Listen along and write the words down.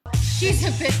She's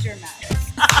a picture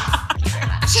mess.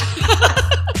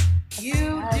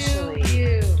 You Especially. do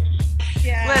you.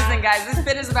 Yeah. Listen, guys, this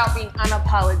bit is about being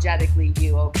unapologetically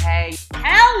you, okay?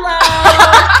 Hello!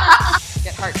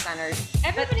 Get heart-centered.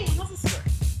 Everybody has a story.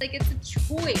 Like, it's a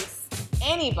choice.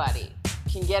 Anybody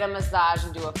can get a massage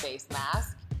and do a face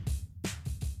mask.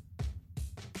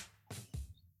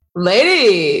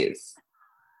 Ladies,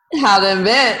 how them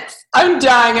bits? I'm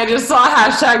dying. I just saw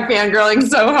hashtag fangirling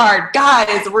so hard.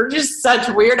 Guys, we're just such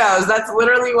weirdos. That's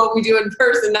literally what we do in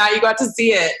person. Now you got to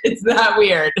see it. It's that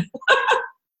weird.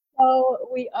 So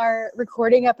we are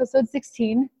recording episode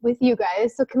 16 with you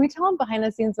guys. So can we tell them behind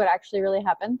the scenes what actually really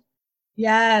happened?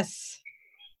 Yes.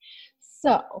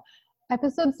 So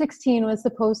episode 16 was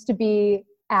supposed to be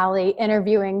Allie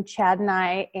interviewing Chad and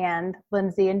I and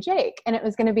Lindsay and Jake. And it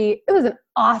was an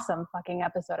awesome fucking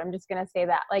episode. I'm just going to say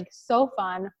that. Like, so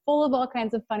fun, full of all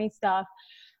kinds of funny stuff.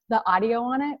 The audio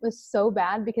on it was so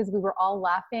bad because we were all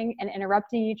laughing and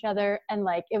interrupting each other. And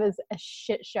like, it was a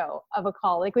shit show of a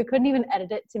call. Like, we couldn't even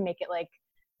edit it to make it like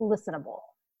listenable.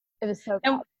 It was so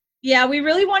bad. Yeah, we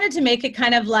really wanted to make it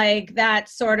kind of like that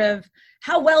sort of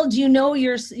how well do you know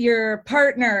your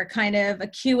partner kind of a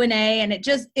Q&A, and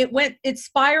it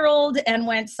spiraled and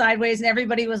went sideways, and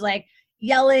everybody was like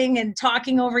yelling and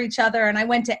talking over each other, and I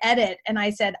went to edit and I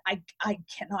said I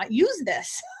cannot use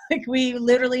this. Like, we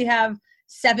literally have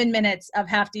 7 minutes of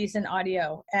half decent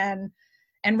audio, and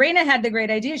Raina had the great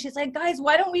idea. She's like, guys,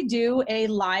 why don't we do a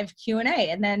live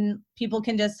Q&A? And then people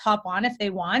can just hop on if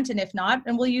they want. And if not,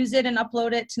 and we'll use it and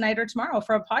upload it tonight or tomorrow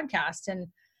for a podcast. And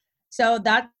so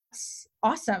that's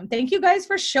awesome. Thank you guys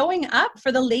for showing up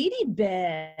for the lady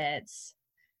bits.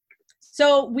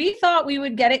 So we thought we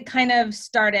would get it kind of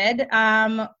started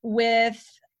with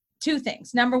two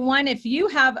things. Number one, if you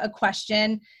have a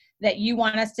question that you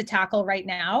want us to tackle right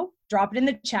now, drop it in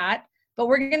the chat. But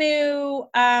we're going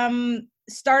to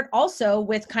start also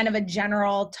with kind of a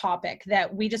general topic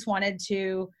that we just wanted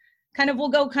to we'll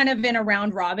go kind of in a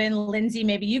round robin. Lindsay,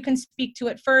 maybe you can speak to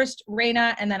it first,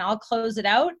 Raina, and then I'll close it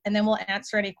out, and then we'll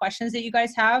answer any questions that you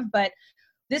guys have. But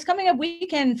this coming up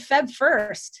weekend, Feb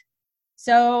 1st.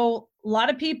 So a lot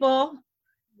of people,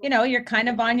 you're kind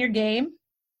of on your game,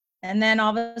 and then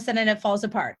all of a sudden it falls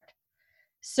apart.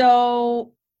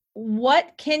 So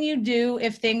what can you do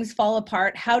if things fall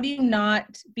apart? How do you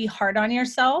not be hard on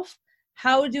yourself?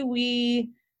 How do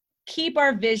we keep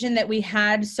our vision that we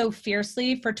had so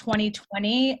fiercely for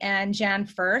 2020 and Jan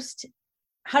 1st?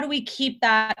 How do we keep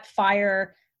that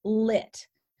fire lit?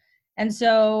 And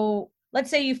so let's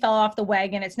say you fell off the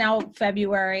wagon. It's now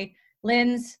February.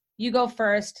 Linz, you go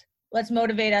first. Let's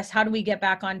motivate us. How do we get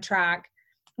back on track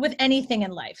with anything in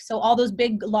life? So all those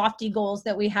big lofty goals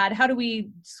that we had, how do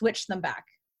we switch them back?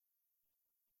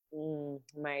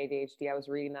 My ADHD. I was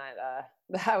reading that.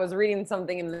 I was reading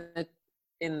something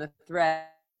in the thread.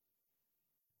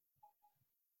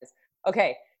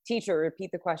 Okay, teacher,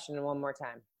 repeat the question one more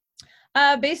time.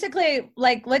 Basically,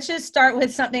 like, let's just start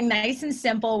with something nice and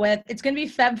simple. It's going to be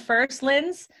Feb 1st,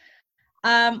 Linz.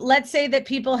 Let's say that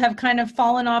people have kind of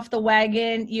fallen off the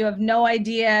wagon. You have no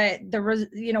idea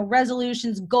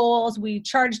resolutions, goals. We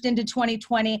charged into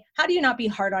 2020. How do you not be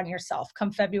hard on yourself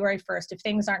come February 1st if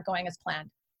things aren't going as planned?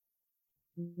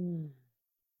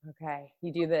 Okay,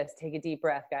 you do this. Take a deep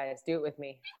breath, guys. Do it with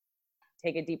me.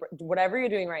 Take a deep breath. Whatever you're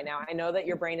doing right now, I know that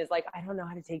your brain is like, I don't know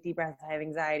how to take deep breaths. I have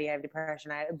anxiety. I have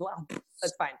depression.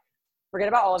 That's fine. Forget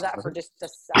about all of that for just a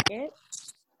second.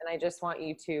 And I just want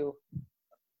you to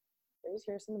just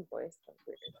hear some voice.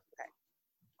 Okay.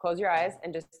 Close your eyes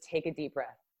and just take a deep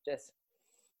breath. Just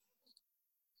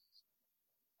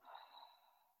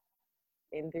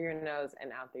in through your nose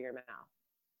and out through your mouth.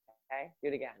 Okay, do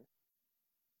it again.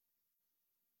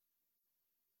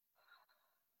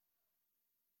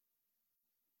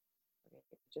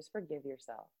 Just forgive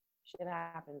yourself. Shit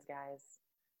happens, guys.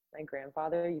 My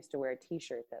grandfather used to wear a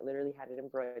t-shirt that literally had it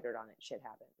embroidered on it. Shit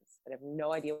happens. I have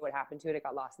no idea what happened to it. It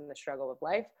got lost in the struggle of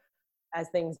life, as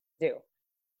things do.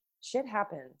 Shit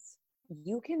happens.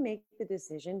 You can make the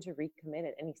decision to recommit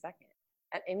at any second.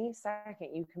 At any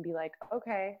second, you can be like,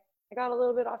 okay, I got a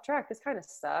little bit off track. This kind of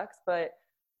sucks, but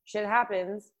shit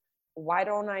happens. Why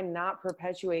don't I not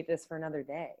perpetuate this for another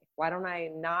day? Why don't I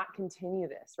not continue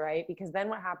this, right? Because then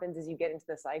what happens is you get into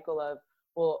the cycle of,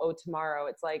 tomorrow.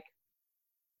 It's like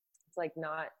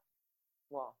not,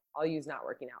 I'll use not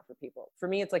working out for people. For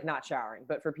me, it's like not showering,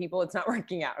 but for people, it's not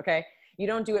working out, okay? You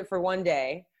don't do it for one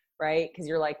day, right? Because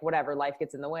you're like, whatever, life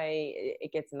gets in the way,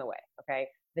 it gets in the way, okay?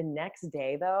 The next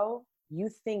day, though, you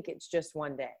think it's just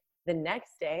one day. The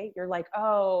next day, you're like,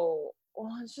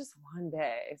 it's just one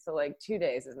day. So like 2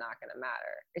 days is not going to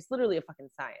matter. It's literally a fucking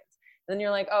science. Then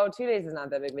you're like, oh, 2 days is not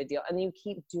that big of a deal. And then you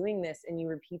keep doing this and you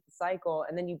repeat the cycle,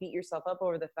 and then you beat yourself up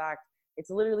over the fact it's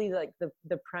literally like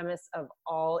the premise of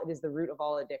all, it is the root of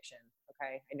all addiction.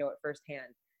 Okay. I know it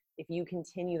firsthand. If you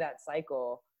continue that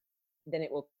cycle, then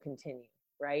it will continue.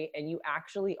 Right. And you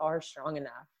actually are strong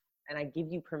enough. And I give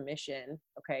you permission,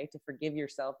 okay, to forgive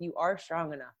yourself. You are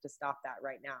strong enough to stop that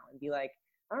right now and be like,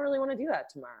 I don't really want to do that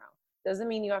tomorrow. Doesn't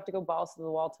mean you have to go balls to the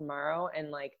wall tomorrow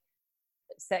and like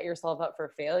set yourself up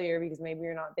for failure, because maybe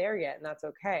you're not there yet, and that's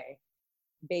okay.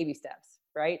 Baby steps,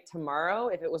 right? Tomorrow,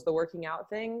 if it was the working out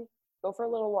thing, go for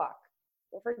a little walk.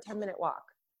 Go for a 10-minute walk.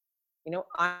 You know,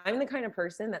 I'm the kind of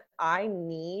person that I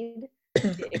need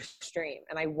the extreme,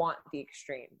 and I want the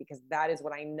extreme, because that is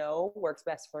what I know works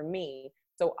best for me.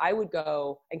 So I would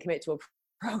go and commit to a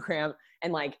program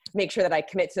and like make sure that I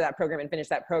commit to that program and finish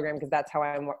that program, because that's how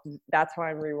I'm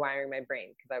rewiring my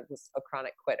brain, because I was a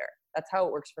chronic quitter. That's how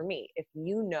it works for me. If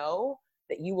you know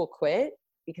that you will quit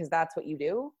because that's what you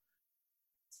do,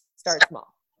 start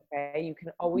small. Okay, you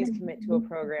can always commit to a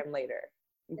program later.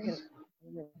 You can.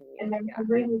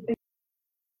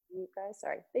 You guys,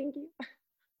 sorry. Thank you.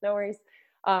 No worries.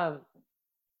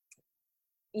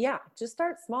 Yeah, just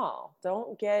start small.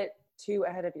 Don't get too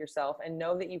ahead of yourself, and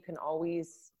know that you can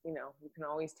always, you can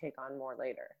always take on more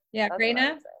later. Yeah,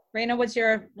 Raina, what's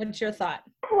your thought?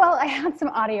 Well, I had some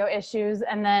audio issues,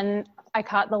 and then I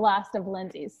caught the last of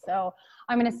Lindsay's. So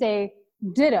I'm going to say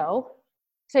ditto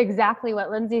to exactly what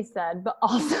Lindsay said, but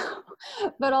also,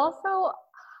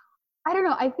 I don't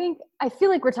know. I feel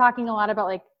like we're talking a lot about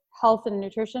like health and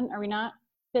nutrition. Are we not?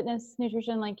 Fitness,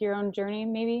 nutrition, like your own journey,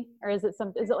 maybe? Or is it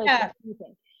like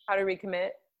anything? How to recommit?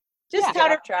 Just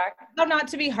how not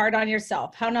to be hard on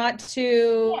yourself. How not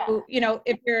to,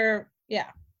 if you're,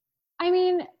 I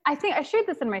mean, I think I shared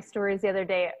this in my stories the other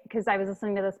day because I was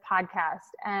listening to this podcast,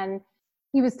 and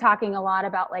he was talking a lot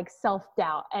about like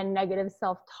self-doubt and negative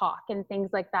self-talk and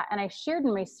things like that. And I shared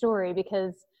in my story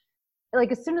because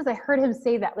like, as soon as I heard him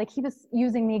say that, like he was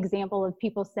using the example of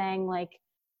people saying like,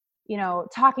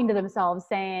 talking to themselves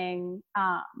saying,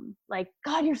 like,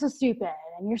 God, you're so stupid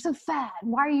and you're so fat.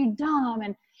 And why are you dumb?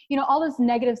 And, all this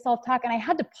negative self-talk. And I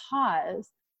had to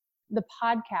pause the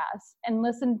podcast and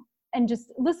listen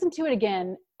to it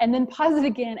again, and then pause it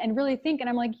again and really think. And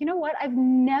I'm like, you know what? I've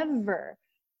never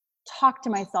talked to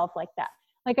myself like that.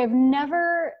 Like I've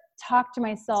never talked to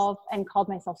myself and called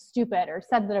myself stupid, or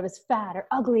said that I was fat or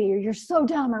ugly, or you're so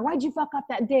dumb, or why'd you fuck up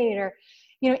that date, or,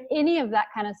 any of that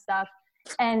kind of stuff.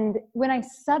 And when I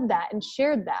said that and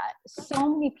shared that,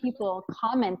 so many people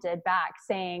commented back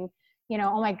saying,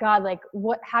 oh my God, like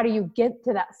how do you get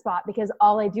to that spot? Because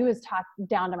all I do is talk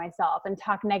down to myself and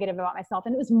talk negative about myself.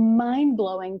 And it was mind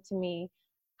blowing to me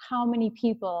how many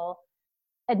people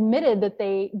admitted that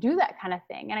they do that kind of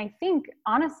thing. And I think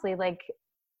honestly, I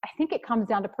think it comes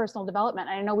down to personal development.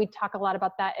 And I know we talk a lot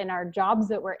about that in our jobs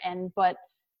that we're in, but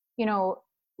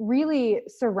really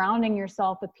surrounding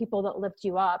yourself with people that lift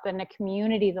you up, and a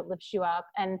community that lifts you up,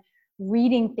 and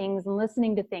reading things and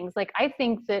listening to things. Like, I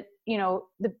think that,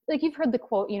 like you've heard the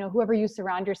quote, whoever you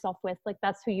surround yourself with, like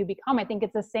that's who you become. I think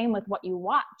it's the same with what you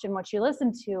watch and what you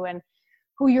listen to and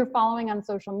who you're following on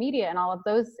social media and all of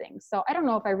those things. So I don't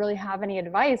know if I really have any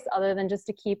advice other than just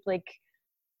to keep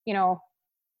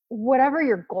whatever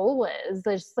your goal is,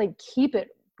 just like keep it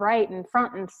bright and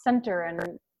front and center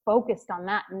and focused on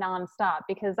that nonstop.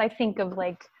 Because I think of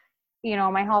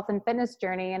my health and fitness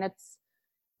journey, and it's,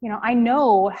 I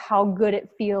know how good it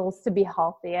feels to be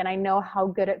healthy, and I know how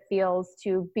good it feels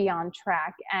to be on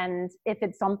track. And if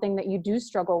it's something that you do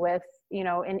struggle with,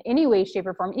 in any way, shape,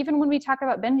 or form, even when we talk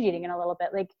about binge eating in a little bit,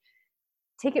 like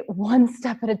take it one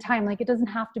step at a time. Like it doesn't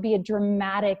have to be a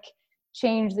dramatic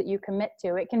change that you commit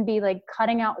to. It can be like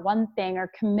cutting out one thing or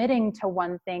committing to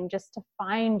one thing just to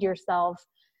find yourself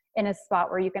in a spot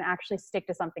where you can actually stick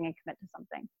to something and commit to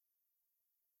something.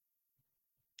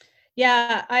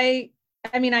 Yeah, I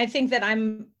mean, I think that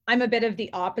I'm a bit of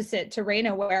the opposite to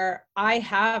Raina, where I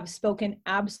have spoken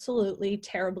absolutely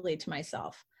terribly to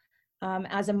myself.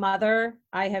 As a mother,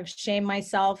 I have shamed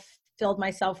myself, filled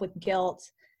myself with guilt.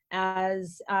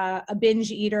 As a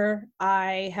binge eater,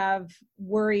 I have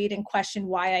worried and questioned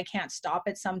why I can't stop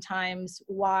it sometimes,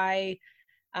 why,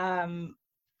 I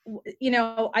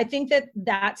think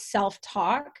that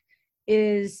self-talk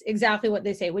is exactly what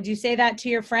they say. Would you say that to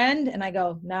your friend? And I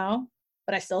go, no,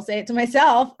 but I still say it to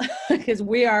myself because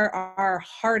we are our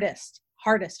hardest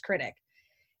critic.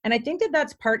 And I think that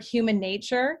that's part human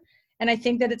nature. And I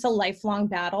think that it's a lifelong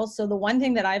battle. So the one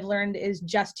thing that I've learned is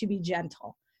just to be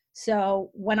gentle.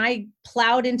 So when I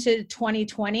plowed into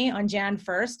 2020 on Jan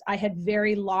 1st, I had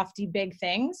very lofty, big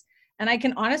things. And I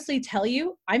can honestly tell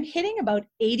you, I'm hitting about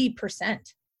 80%.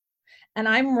 And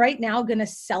I'm right now going to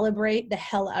celebrate the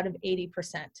hell out of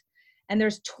 80%. And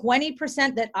there's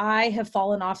 20% that I have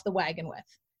fallen off the wagon with.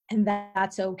 And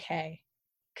that's okay.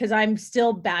 Because I'm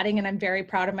still batting and I'm very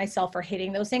proud of myself for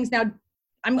hitting those things. Now,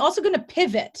 I'm also going to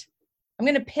pivot. I'm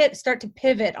going to start to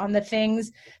pivot on the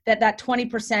things that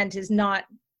 20% is not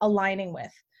aligning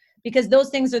with. Because those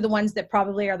things are the ones that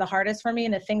probably are the hardest for me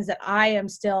and the things that I am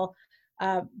still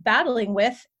battling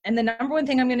with. And the number one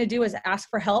thing I'm going to do is ask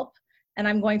for help. And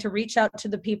I'm going to reach out to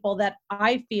the people that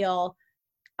I feel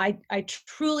I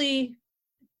truly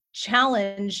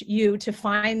challenge you to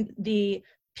find the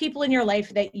people in your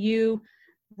life that you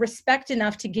respect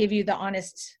enough to give you the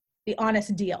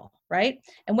honest deal, right?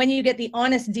 And when you get the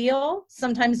honest deal,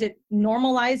 sometimes it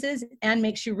normalizes and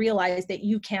makes you realize that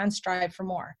you can strive for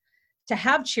more. To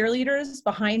have cheerleaders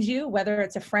behind you, whether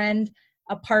it's a friend,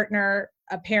 a partner,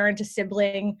 a parent, a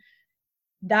sibling,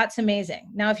 that's amazing.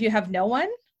 Now, if you have no one,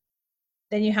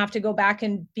 then you have to go back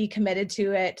and be committed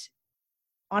to it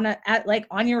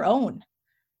on your own,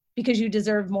 because you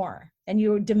deserve more and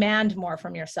you demand more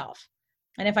from yourself.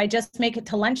 And if I just make it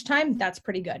to lunchtime, that's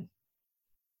pretty good.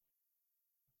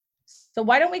 So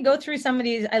why don't we go through some of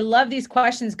these? I love these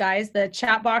questions, guys. The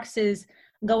chat box is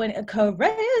going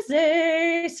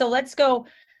crazy. So let's go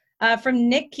from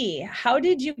Nikki. How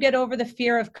did you get over the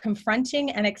fear of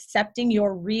confronting and accepting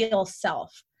your real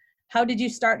self? How did you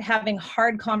start having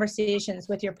hard conversations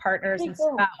with your partners and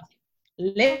spouse?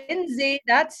 Lindsay,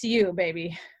 that's you,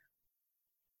 baby.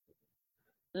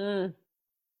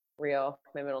 Real,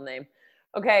 my middle name.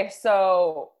 Okay,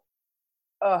 so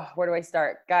where do I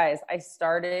start? Guys, I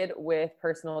started with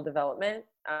personal development.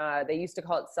 They used to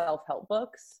call it self-help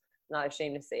books. I'm not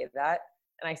ashamed to say that.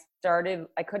 And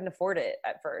I couldn't afford it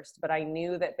at first, but I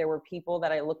knew that there were people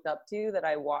that I looked up to, that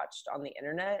I watched on the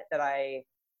internet, that I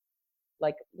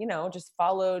just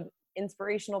followed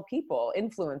inspirational people,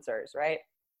 influencers, right?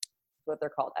 That's what they're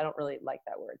called. I don't really like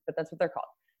that word, but that's what they're called.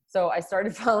 So I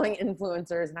started following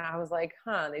influencers and I was like,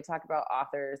 they talk about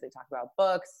authors, they talk about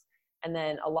books. And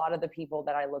then a lot of the people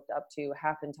that I looked up to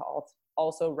happened to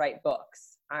also write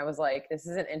books. I was like, this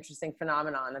is an interesting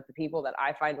phenomenon that the people that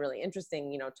I find really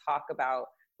interesting, talk about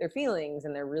their feelings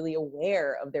and they're really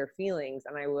aware of their feelings.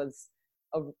 And I was,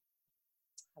 how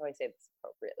do I say this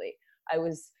appropriately? I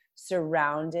was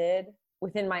surrounded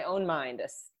within my own mind,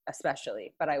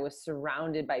 especially, but I was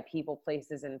surrounded by people,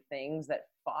 places, and things that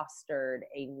fostered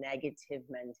a negative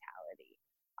mentality,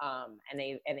 and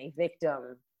a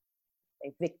victim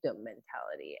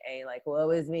mentality, woe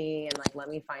is me, and let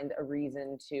me find a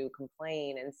reason to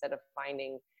complain instead of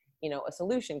finding, a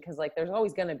solution. Cause there's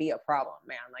always going to be a problem,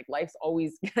 man. Life's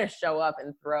always going to show up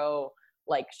and throw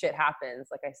shit happens.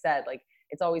 Like I said,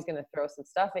 it's always going to throw some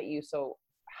stuff at you. So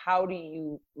how do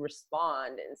you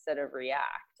respond instead of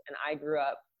react? And I grew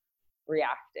up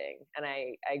reacting, and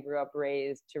I grew up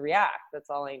raised to react. That's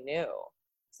all I knew.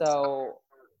 So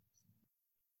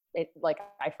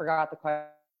I forgot the question.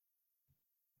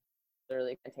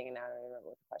 Literally taking out. I don't remember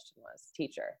what the question was.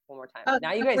 Teacher, one more time.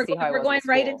 Now you guys see how we're going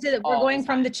right into we're going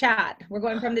from the chat. We're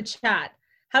going from the chat.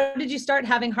 How did you start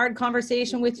having hard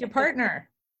conversation with your partner?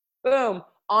 Boom.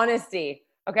 Honesty.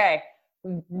 Okay.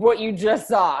 What you just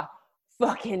saw.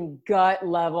 Fucking gut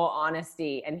level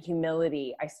honesty and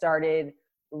humility. I started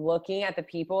looking at the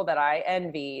people that I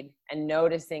envied and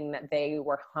noticing that they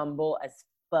were humble as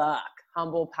fuck.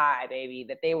 Humble pie, baby.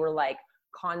 That they were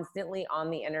constantly on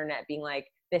the internet being like,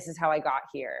 this is how I got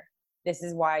here. This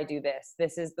is why I do this.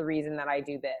 This is the reason that I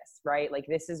do this, right?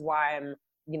 This is why I'm,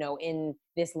 in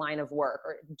this line of work,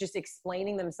 or just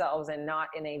explaining themselves, and not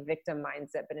in a victim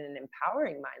mindset, but in an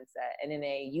empowering mindset, and in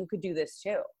a, you could do this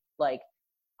too.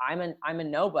 I'm a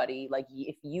nobody.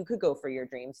 If you could go for your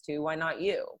dreams too, why not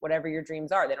you? Whatever your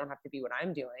dreams are, they don't have to be what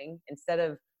I'm doing. Instead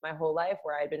of my whole life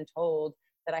where I'd been told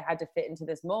that I had to fit into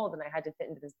this mold and I had to fit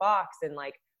into this box, and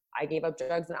I gave up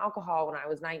drugs and alcohol when I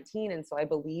was 19. And so I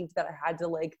believed that I had to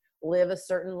live a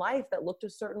certain life that looked a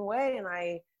certain way. And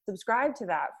I subscribed to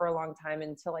that for a long time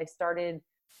until I started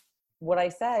what I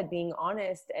said, being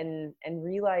honest and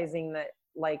realizing that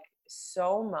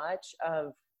so much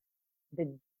of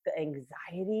the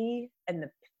anxiety and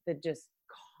the just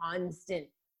constant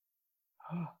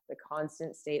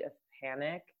state of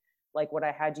panic, what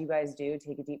I had you guys do,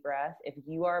 take a deep breath. If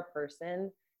you are a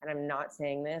person, and I'm not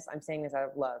saying this, I'm saying this out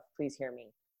of love, please hear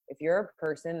me. If you're a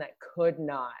person that could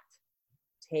not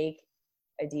take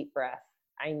a deep breath,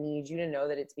 I need you to know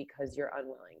that it's because you're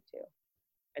unwilling to.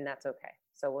 And that's okay.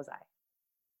 So was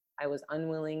I. I was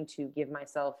unwilling to give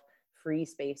myself free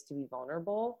space to be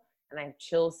vulnerable. And I have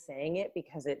chills saying it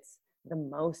because it's the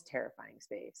most terrifying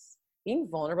space. Being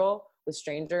vulnerable with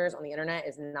strangers on the internet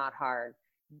is not hard.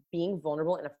 Being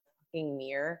vulnerable in a fucking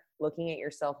mirror, looking at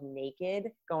yourself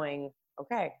naked, going,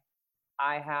 okay,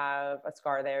 I have a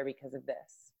scar there because of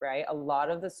this, right? A lot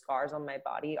of the scars on my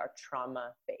body are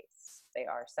trauma based. They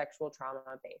are sexual trauma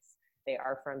based. They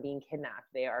are from being kidnapped.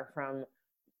 They are from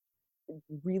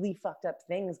really fucked up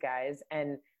things, guys.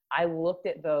 And I looked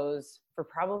at those for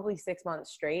probably 6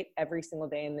 months straight, every single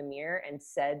day in the mirror, and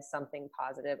said something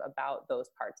positive about those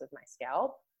parts of my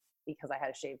scalp because I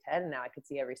had a shaved head and now I could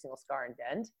see every single scar and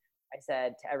dent. I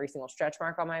said to every single stretch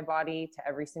mark on my body, to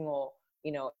every single,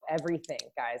 you know, everything,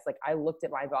 guys. Like, I looked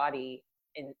at my body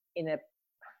in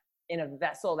a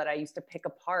vessel that I used to pick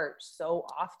apart so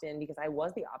often because I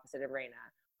was the opposite of Raina.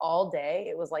 All day,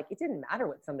 it was like, it didn't matter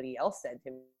what somebody else said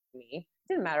to me. It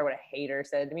didn't matter what a hater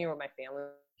said to me or what my family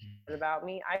said about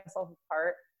me. I myself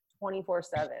apart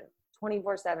 24/7.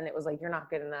 24/7, it was like, you're not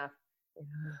good enough.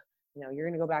 You know, you're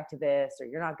going to go back to this, or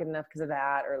you're not good enough because of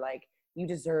that, or like, you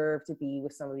deserve to be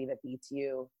with somebody that beats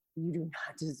you. You do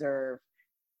not deserve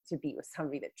to be with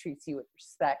somebody that treats you with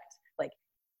respect. Like,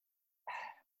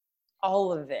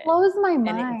 all of it. Blows my And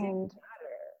it mind. didn't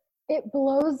matter. It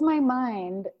blows my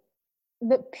mind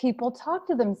that people talk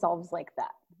to themselves like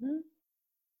that. Mm-hmm.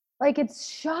 Like, it's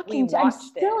shocking. We I'm watched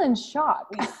still it. in shock.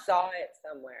 We saw it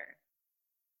somewhere.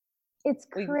 It's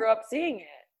We crazy. grew up seeing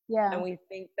it. Yeah. And we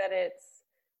think that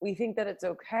it's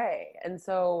okay. And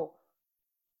so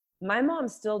my mom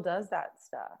still does that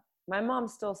stuff. My mom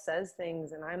still says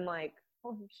things, and I'm like,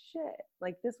 holy shit.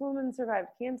 Like, this woman survived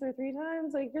cancer 3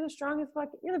 times. Like, you're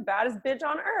the baddest bitch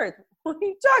on earth. What are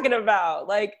you talking about?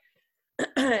 Like,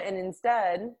 and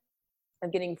instead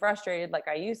of getting frustrated like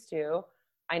I used to,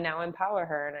 I now empower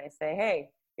her and I say, hey,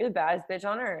 you're the baddest bitch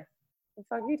on earth. What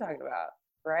the fuck are you talking about?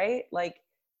 Right? Like,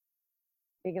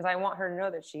 because I want her to know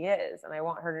that she is, and I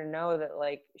want her to know that,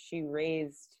 like, she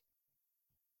raised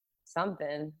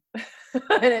something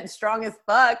and it's strong as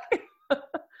fuck.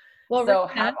 Well, So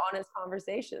Raina, have honest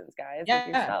conversations, guys, Yeah.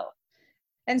 with yourself.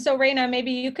 and so Raina,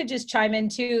 maybe you could just chime in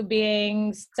too,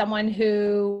 being someone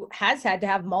who has had to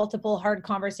have multiple hard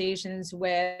conversations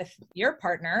with your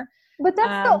partner. But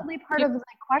that's the only part of the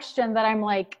question that I'm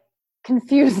like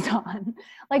confused on.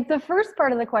 Like, the first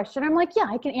part of the question, I'm like, yeah,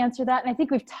 I can answer that. And I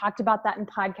think we've talked about that in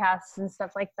podcasts and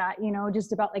stuff like that, you know,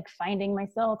 just about like finding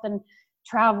myself and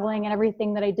traveling and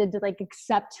everything that I did to like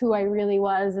accept who I really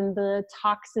was and the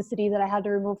toxicity that I had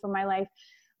to remove from my life.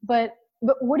 But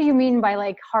what do you mean by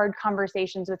like hard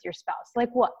conversations with your spouse? Like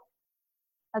what?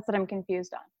 That's what I'm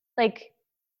confused on. Like,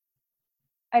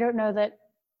 I don't know that.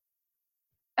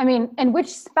 I mean, and which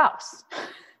spouse?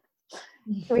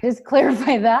 Can we just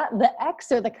clarify that? The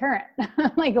ex or the current?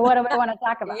 Like, what do I want to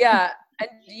talk about? Yeah. And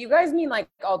do you guys mean like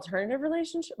alternative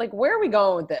relationship? Like, where are we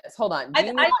going with this? Hold on. I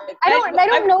don't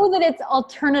know that it's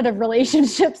alternative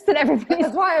relationships that everybody's.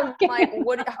 That's why I'm like,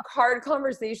 what hard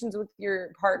conversations with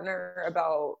your partner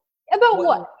about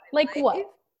what? Like what?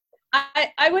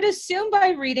 I would assume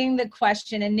by reading the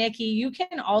question, and Nikki, you could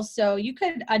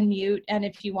unmute, and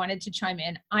if you wanted to chime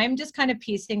in, I'm just kind of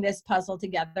piecing this puzzle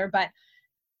together. But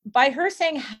by her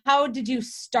saying, how did you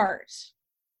start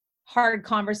hard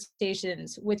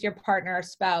conversations with your partner or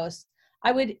spouse,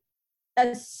 I would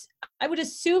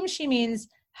assume she means,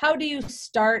 how do you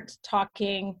start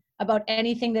talking about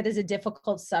anything that is a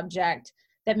difficult subject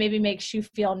that maybe makes you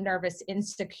feel nervous,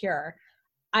 insecure?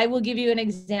 I will give you an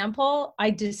example. I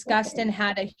discussed and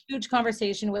had a huge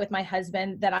conversation with my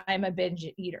husband that I'm a binge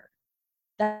eater.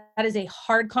 That is a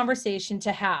hard conversation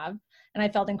to have. And I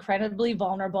felt incredibly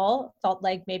vulnerable, felt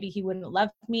like maybe he wouldn't love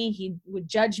me. He would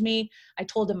judge me. I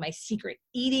told him my secret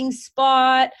eating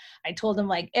spot. I told him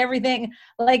like everything.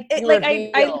 I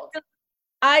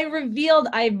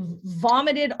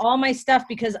vomited all my stuff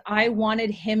because I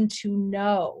wanted him to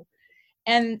know.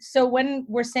 And so when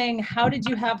we're saying, how did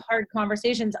you have hard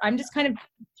conversations? I'm just kind of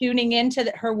tuning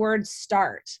into her word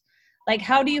start. Like,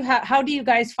 how do you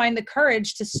guys find the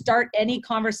courage to start any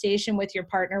conversation with your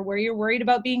partner where you're worried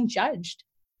about being judged?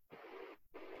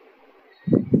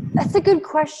 That's a good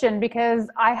question, because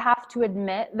I have to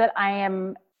admit that I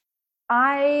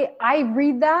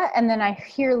read that and then I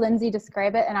hear Lindsay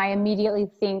describe it and I immediately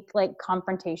think like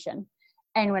confrontation.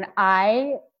 And when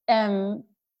I am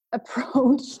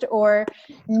approached or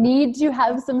need to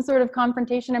have some sort of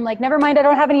confrontation, I'm like, never mind, I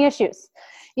don't have any issues.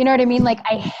 You know what I mean? Like,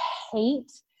 I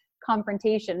hate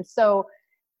confrontation. So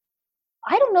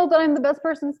I don't know that I'm the best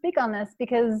person to speak on this,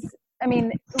 because I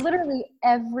mean, literally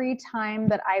every time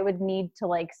that I would need to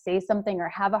like say something or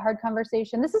have a hard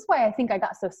conversation, this is why I think I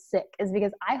got so sick, is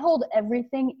because I hold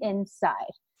everything inside.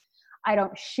 I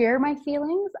don't share my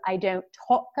feelings. I don't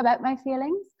talk about my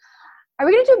feelings. Are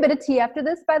we going to do a bit of tea after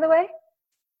this, by the way?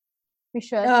 We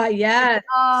should. Yeah.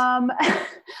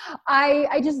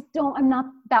 I just don't, I'm not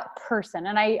that person.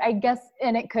 And I guess,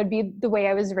 and it could be the way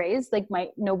I was raised, like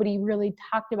nobody really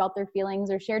talked about their feelings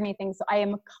or shared anything. So I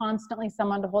am constantly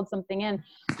someone to hold something in.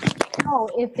 No,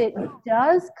 if it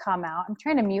does come out, I'm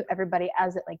trying to mute everybody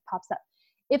as it like pops up.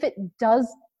 If it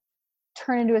does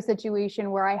turn into a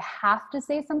situation where I have to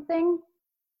say something,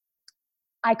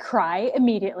 I cry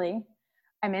immediately.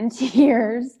 I'm in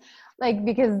tears. Like,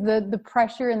 because the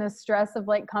pressure and the stress of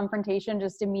like confrontation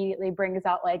just immediately brings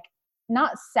out like,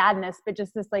 not sadness, but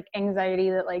just this like anxiety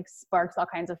that like sparks all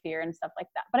kinds of fear and stuff like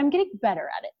that. But I'm getting better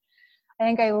at it. I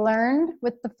think I learned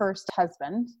with the first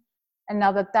husband, and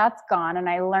now that that's gone and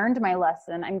I learned my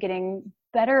lesson, I'm getting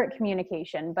better at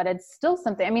communication, but it's still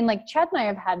something. I mean, like Chad and I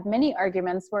have had many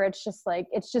arguments where it's just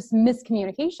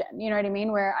miscommunication. You know what I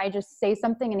mean? Where I just say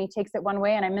something and he takes it one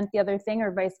way and I meant the other thing,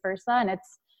 or vice versa. And I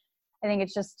think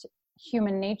it's just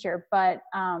human nature, but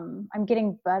I'm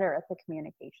getting better at the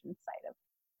communication side of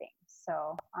things.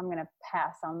 So I'm going to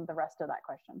pass on the rest of that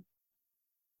question.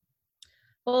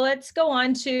 Well, let's go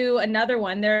on to another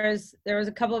one. There was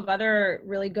a couple of other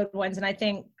really good ones. And I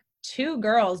think two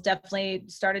girls definitely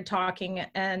started talking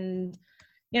and,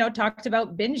 talked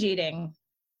about binge eating.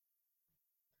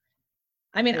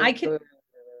 I mean, I can.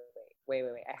 Wait.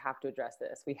 I have to address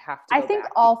this. We have to. I think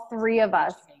all three of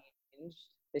us.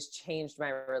 This changed my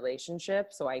relationship,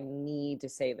 so I need to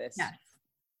say this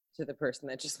to the person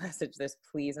that just messaged this,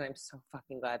 please. And I'm so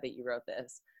fucking glad that you wrote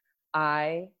this.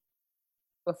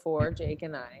 Before Jake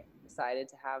and I decided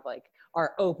to have like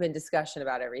our open discussion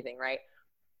about everything, right?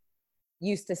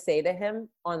 Used to say to him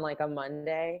on like a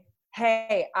Monday,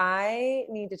 hey, I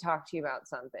need to talk to you about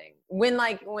something. When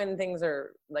things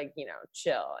are like,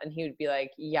 chill. And he would be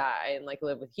like, yeah, I like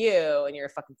live with you and you're a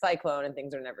fucking cyclone and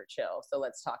things are never chill. So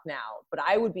let's talk now. But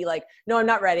I would be like, no, I'm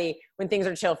not ready when things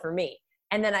are chill for me.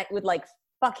 And then I would like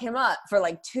fuck him up for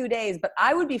like 2 days, but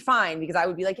I would be fine because I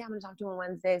would be like, yeah, I'm gonna talk to him on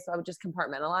Wednesday. So I would just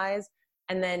compartmentalize.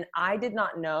 And then I did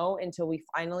not know until we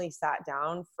finally sat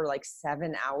down for like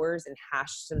 7 hours and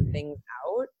hashed some things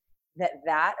out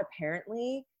that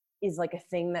apparently is like a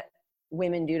thing that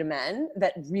women do to men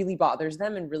that really bothers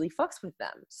them and really fucks with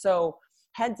them. So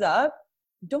heads up,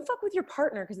 don't fuck with your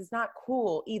partner because it's not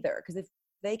cool either. Because if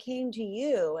they came to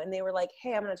you and they were like,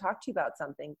 hey, I'm going to talk to you about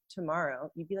something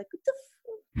tomorrow, you'd be like,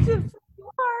 what the fuck you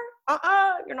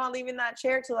are? You're not leaving that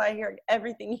chair till I hear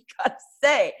everything you got to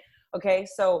say. Okay,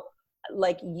 so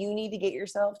like you need to get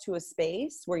yourself to a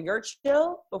space where you're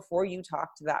chill before you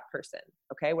talk to that person.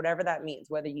 Okay, whatever that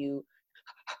means, whether you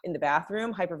in the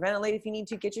bathroom, hyperventilate if you need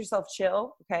to, get yourself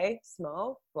chill, okay?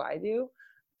 Smoke, what I do,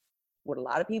 what a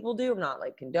lot of people do. I'm not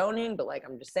like condoning, but like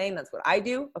I'm just saying that's what I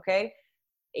do, okay?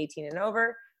 18 and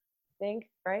over, I think,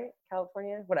 right?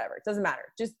 California, whatever. It doesn't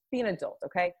matter. Just be an adult,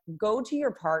 okay? Go to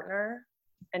your partner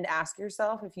and ask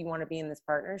yourself if you want to be in this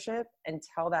partnership and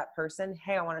tell that person,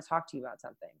 hey, I want to talk to you about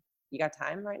something. You got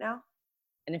time right now?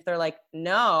 And if they're like,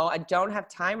 no, I don't have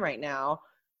time right now,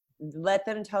 let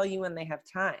them tell you when they have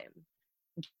time.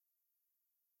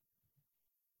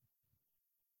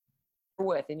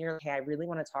 With and you're like, hey, I really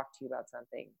want to talk to you about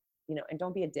something, and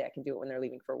don't be a dick and do it when they're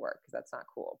leaving for work because that's not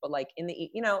cool. But like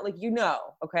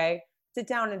okay, sit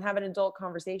down and have an adult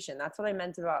conversation. That's what I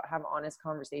meant about have honest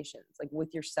conversations, like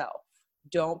with yourself.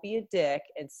 Don't be a dick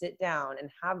and sit down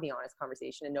and have the honest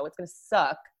conversation and know it's going to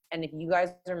suck. And if you guys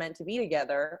are meant to be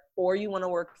together or you want to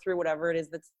work through whatever it is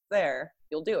that's there,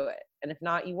 you'll do it. And if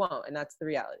not, you won't. And that's the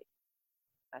reality.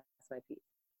 That's my piece.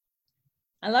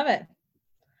 I love it.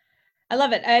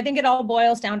 I think it all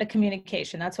boils down to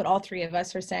communication. That's what all three of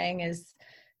us are saying is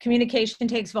communication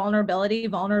takes vulnerability.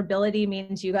 Vulnerability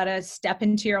means you got to step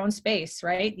into your own space,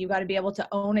 right? You got to be able to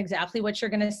own exactly what you're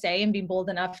going to say and be bold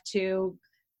enough to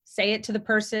say it to the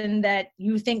person that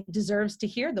you think deserves to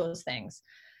hear those things.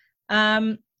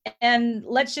 And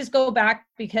let's just go back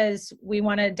because we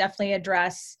want to definitely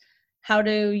address how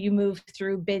do you move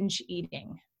through binge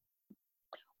eating?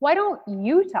 Why don't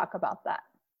you talk about that?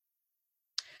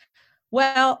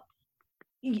 Well,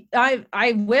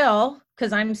 I will,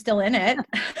 because I'm still in it.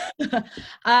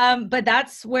 But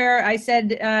that's where I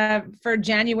said for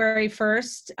January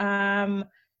 1st,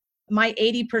 my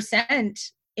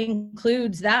 80%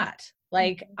 includes that.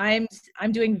 Like I'm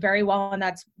doing very well, and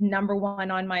that's number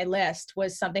one on my list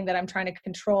was something that I'm trying to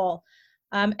control.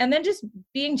 And then just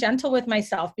being gentle with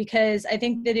myself, because I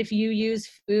think that if you use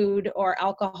food or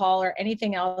alcohol or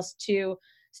anything else to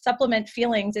supplement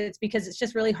feelings, it's because it's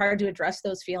just really hard to address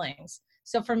those feelings.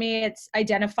 So for me, it's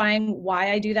identifying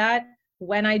why I do that,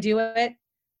 when I do it,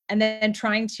 and then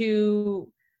trying to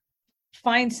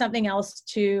find something else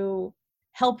to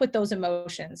help with those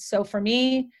emotions. So for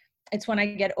me, It's when I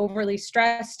get overly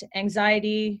stressed,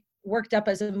 anxiety, worked up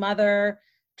as a mother,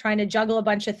 trying to juggle a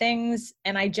bunch of things.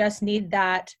 And I just need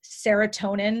that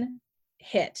serotonin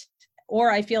hit,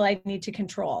 or I feel I need to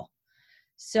control.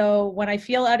 So when I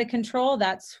feel out of control,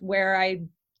 that's where I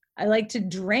like to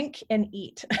drink and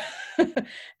eat.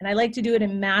 And I like to do it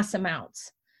in mass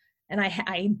amounts. And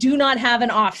I do not have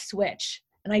an off switch,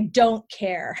 and I don't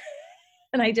care.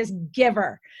 And I just give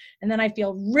her. And then I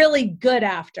feel really good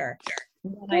after.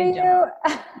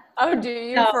 Oh, do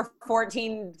you No. for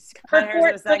 14 For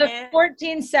a second? the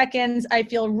 14 seconds, I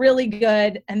feel really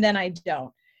good, and then I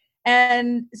don't.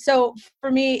 And so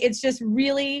for me, it's just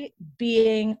really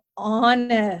being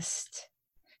honest.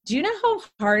 Do you know how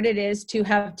hard it is to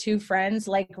have two friends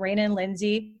like Raina and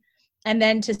Lindsay, and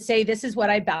then to say, this is what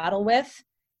I battle with?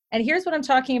 And here's what I'm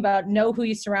talking about. Know who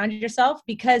you surround yourself,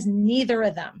 because neither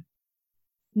of them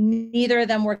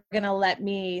were going to let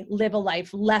me live a life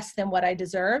less than what I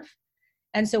deserve.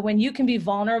 And so when you can be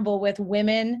vulnerable with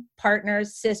women,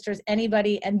 partners, sisters,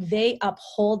 anybody, and they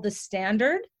uphold the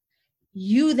standard,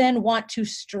 you then want to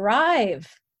strive.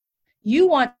 You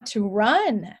want to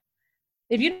run.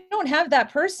 If you don't have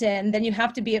that person, then you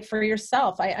have to be it for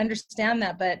yourself. I understand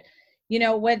that. But you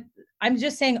know what? I'm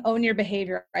just saying, own your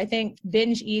behavior. I think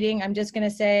binge eating, I'm just going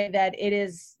to say that it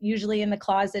is usually in the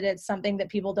closet. It's something that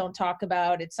people don't talk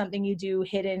about. It's something you do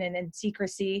hidden and in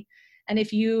secrecy. And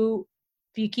if you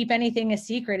keep anything a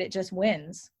secret, it just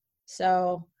wins.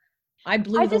 So I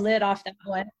blew the lid off that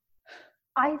one.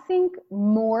 I think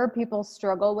more people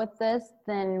struggle with this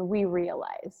than we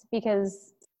realize,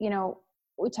 because, you know,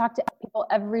 we talk to people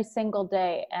every single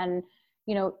day, and,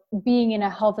 you know, being in a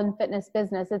health and fitness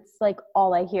business, it's like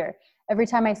all I hear. Every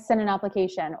time I send an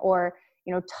application or,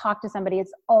 you know, talk to somebody,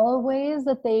 it's always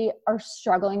that they are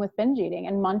struggling with binge eating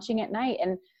and munching at night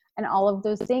and all of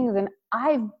those things. And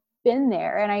I've been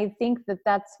there. And I think that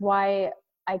that's why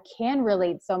I can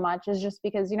relate so much, is just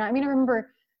because, you know, I mean, I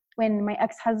remember when my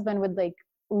ex-husband would like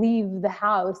leave the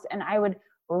house and I would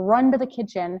run to the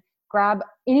kitchen, grab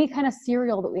any kind of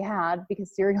cereal that we had,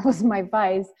 because cereal was my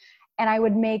vice. And I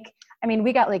would make, I mean,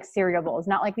 we got like cereal bowls,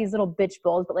 not like these little bitch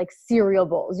bowls, but like cereal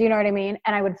bowls, you know what I mean?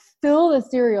 And I would fill the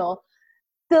cereal,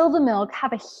 fill the milk,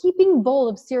 have a heaping bowl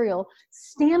of cereal,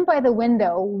 stand by the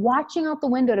window, watching out the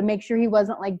window to make sure he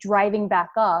wasn't like driving back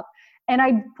up. And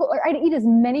I'd eat as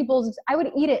many bowls as I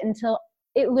would eat it until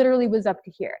it literally was up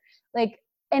to here. Like,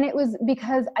 and it was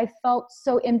because I felt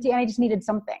so empty and I just needed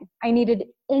something. I needed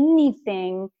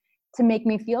anything to make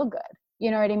me feel good.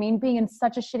 You know what I mean? Being in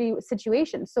such a shitty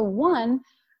situation. So one,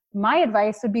 my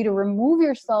advice would be to remove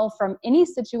yourself from any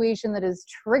situation that is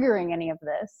triggering any of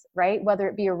this, right? Whether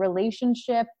it be a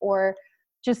relationship or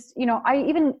just, you know, I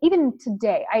even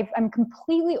today, I'm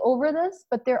completely over this,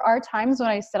 but there are times when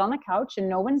I sit on the couch and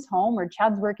no one's home, or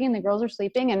Chad's working and the girls are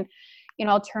sleeping, and, you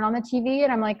know, I'll turn on the TV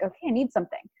and I'm like, okay, I need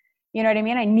something. You know what I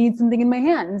mean? I need something in my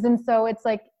hands. And so it's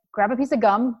like, grab a piece of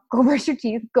gum, go brush your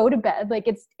teeth, go to bed. Like,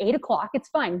 it's 8:00. It's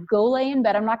fine. Go lay in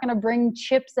bed. I'm not going to bring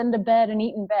chips into bed and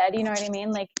eat in bed. You know what I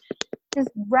mean? Like, just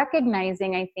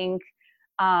recognizing, I think,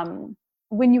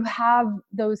 when you have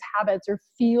those habits or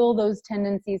feel those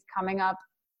tendencies coming up,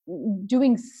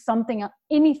 doing something,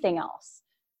 anything else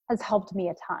has helped me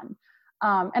a ton.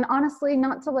 And honestly,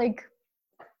 not to like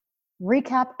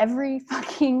recap every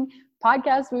fucking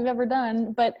podcast we've ever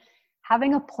done, but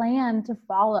having a plan to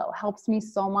follow helps me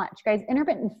so much. Guys,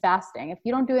 intermittent fasting, if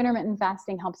you don't do intermittent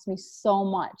fasting, helps me so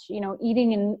much. You know,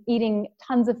 eating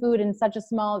tons of food in such a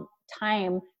small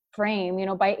time frame, you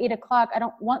know, by 8:00, I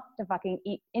don't want to fucking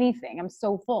eat anything. I'm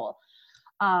so full.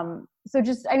 So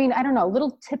just, I mean, I don't know,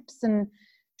 little tips and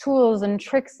tools and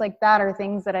tricks like that are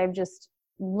things that I've just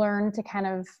learned to kind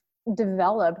of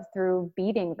develop through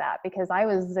beating that, because I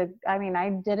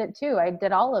did it too. I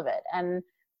did all of it. And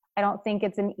I don't think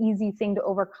it's an easy thing to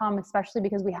overcome, especially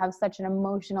because we have such an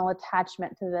emotional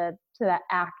attachment to the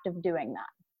act of doing that.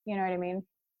 You know what I mean?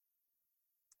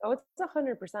 Oh, it's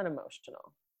 100%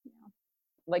 emotional. Yeah.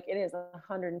 Like, it is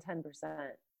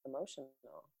 110% emotional.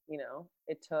 You know,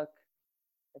 it took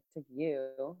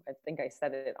you. I think I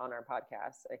said it on our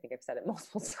podcast. I think I've said it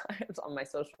multiple times on my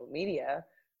social media.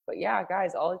 But yeah,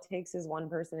 guys, all it takes is one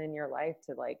person in your life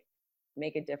to like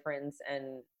make a difference.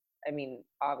 And I mean,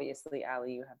 obviously,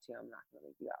 Allie, you have to. I'm not going to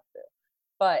leave you out there.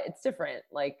 But it's different.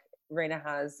 Like, Raina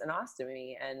has an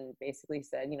ostomy and basically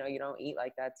said, you know, you don't eat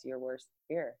like that's your worst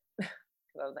fear.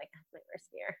 Because I was like, that's my worst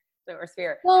fear. My worst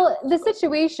fear. Well, the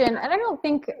situation, and I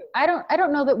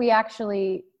don't know that we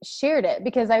actually shared it,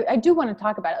 because I do want to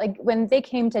talk about it. Like, when they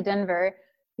came to Denver,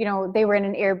 you know, they were in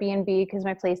an Airbnb because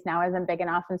my place now isn't big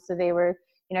enough. And so they were,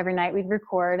 every night we'd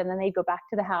record, and then they'd go back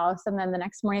to the house, and then the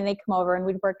next morning they'd come over and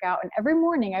we'd work out. And every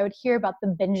morning I would hear about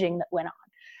the binging that went on,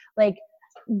 like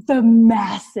the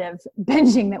massive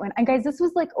binging that went on. And guys, this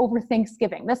was like over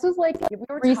Thanksgiving. This was like We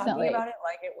were recently. talking about it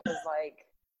like it was like,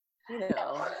 you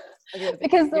know. Like it was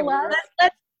Because the Thanksgiving. last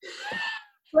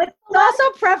Let's also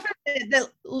preface it that,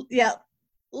 yeah,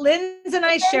 Linz and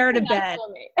I shared a bed.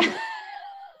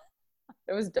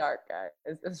 It was dark, guys.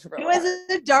 It was real It was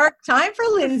dark. a dark time for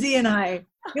Lindsay and I.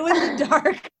 It was a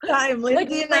dark time. Like,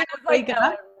 Lindsay and I Lena would was like, wake "No, up.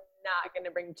 I'm not going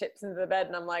to bring chips into the bed."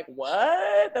 And I'm like,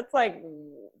 what?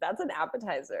 That's an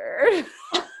appetizer.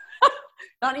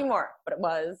 Not anymore, but it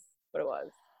was.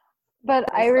 But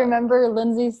I fun. remember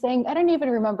Lindsay saying, I don't even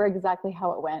remember exactly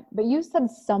how it went, but you said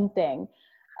something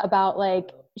about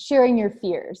like sharing your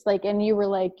fears. Like, and you were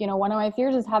like, one of my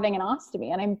fears is having an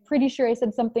ostomy. And I'm pretty sure I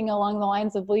said something along the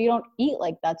lines of, well, you don't eat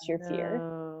like that's your fear.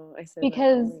 No, I said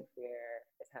Because- my only fear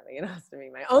is having an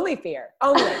ostomy. My only fear,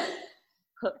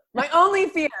 my only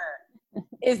fear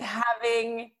is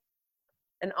having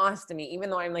an ostomy, even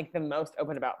though I'm like the most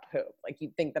open about poop. Like,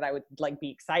 you'd think that I would like be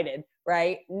excited,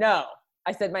 right? No,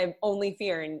 I said my only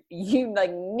fear, and you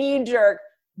like knee jerk,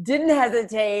 didn't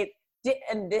hesitate.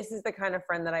 And this is the kind of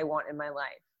friend that I want in my life.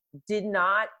 Did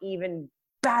not even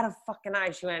bat a fucking eye.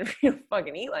 She went, "You don't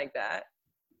fucking eat like that."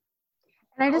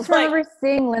 And I just Like- remember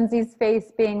seeing Lindsay's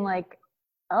face being like,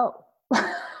 oh.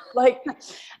 Like,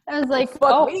 I was like,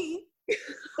 fuck oh, me.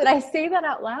 did I say that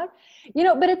out loud?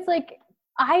 But it's like,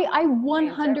 I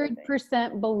everything.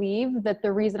 100% believe that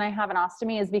the reason I have an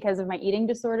ostomy is because of my eating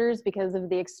disorders, because of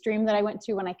the extreme that I went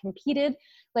to when I competed.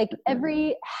 Like,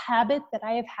 every habit that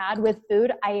I have had with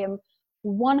food, I am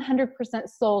 100%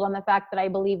 sold on the fact that I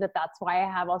believe that that's why I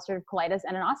have ulcerative colitis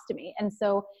and an ostomy. And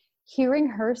so hearing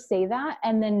her say that,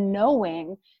 and then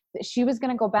knowing that she was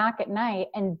going to go back at night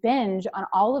and binge on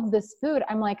all of this food,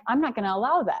 I'm like, I'm not going to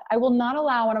allow that. I will not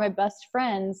allow one of my best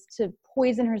friends to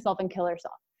poison herself and kill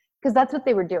herself, because that's what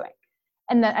they were doing.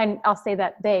 And I'll say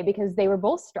that because they were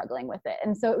both struggling with it.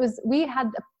 And so it was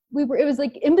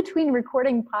like in between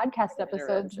recording podcast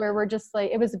episodes where we're just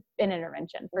like, it was an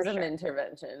intervention for It was sure. an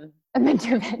intervention. An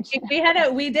intervention. We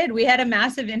had a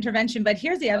massive intervention. But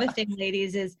here's the other thing,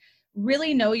 ladies, is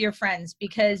really know your friends,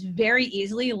 because very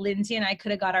easily Lindsay and I could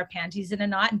have got our panties in a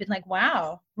knot and been like,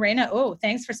 wow, Raina, oh,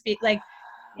 thanks for speaking. Like,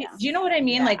 Yeah. do you know what I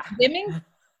mean? Yeah. Like, women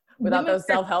Without those are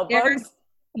self-help scared. books.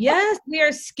 Yes, we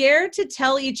are scared to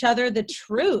tell each other the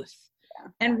truth. Yeah.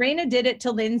 And Raina did it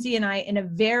to Lindsay and I in a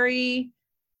very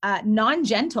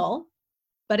non-gentle,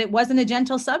 but it wasn't a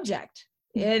gentle subject.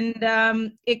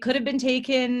 And it could have been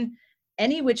taken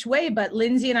any which way, but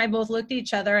Lindsay and I both looked at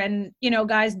each other, and,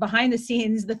 guys, behind the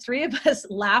scenes, the three of us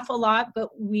laugh a lot, but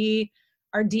we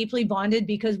are deeply bonded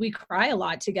because we cry a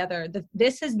lot together.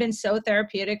 This has been so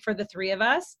therapeutic for the three of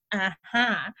us.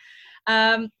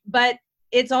 But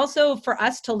it's also for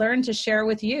us to learn to share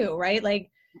with you, right? Like,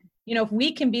 if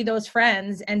we can be those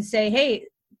friends and say, hey,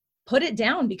 put it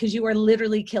down because you are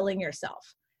literally killing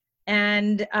yourself.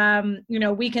 And,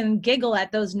 we can giggle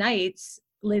at those nights,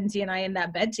 Lindsay and I in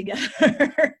that bed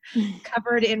together,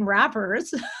 covered in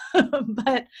wrappers.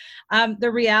 But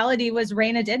the reality was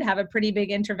Raina did have a pretty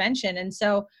big intervention. And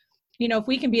so, if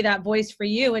we can be that voice for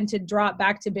you and to draw it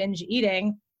back to binge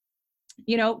eating,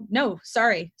 no,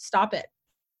 sorry, stop it.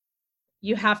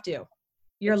 You have to.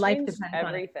 Your life Changed depends on it.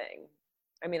 everything.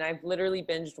 I mean, I've literally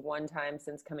binged one time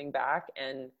since coming back,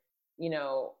 and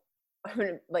I'm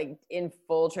gonna, like, in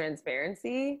full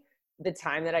transparency, the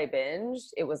time that I binged,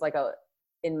 it was like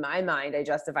in my mind, I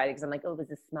justified it because I'm like, oh, it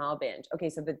was a small binge. Okay,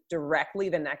 so directly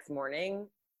the next morning,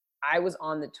 I was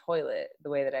on the toilet the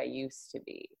way that I used to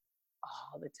be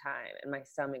all the time, and my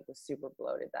stomach was super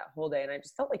bloated that whole day, and I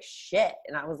just felt like shit.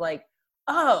 And I was like,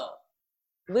 oh,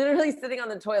 literally sitting on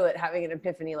the toilet having an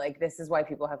epiphany, like, this is why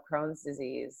people have Crohn's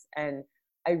disease. And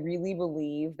I really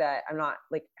believe that I'm not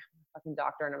like a fucking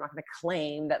doctor, and I'm not going to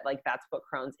claim that like that's what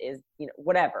Crohn's is,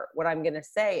 whatever. What I'm going to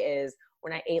say is,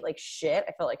 when I ate like shit,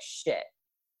 I felt like shit.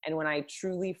 And when I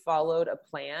truly followed a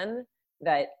plan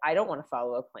that I don't want to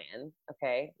follow a plan,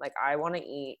 okay? Like, I want to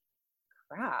eat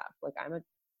crap. Like, I'm a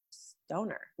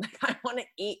stoner. Like, I want to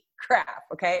eat crap,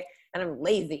 okay? And I'm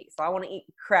lazy, so I want to eat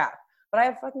crap. But I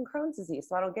have fucking Crohn's disease,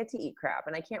 so I don't get to eat crap.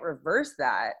 And I can't reverse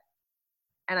that.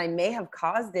 And I may have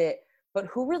caused it, but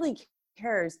who really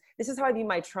cares? This is how I view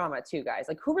my trauma too, guys.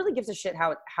 Like, who really gives a shit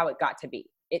how it got to be?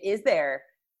 It is there.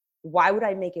 Why would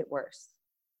I make it worse?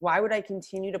 Why would I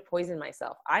continue to poison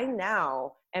myself? I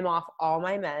now am off all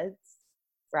my meds,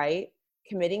 right?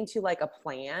 Committing to like a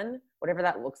plan, whatever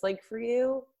that looks like for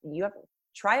you. You have to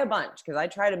try a bunch, because I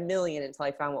tried a million until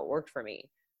I found what worked for me.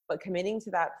 But committing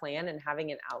to that plan and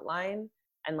having an outline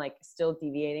and like still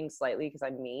deviating slightly because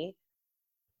I'm me,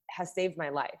 has saved my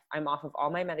life. I'm off of all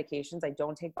my medications. I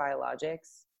don't take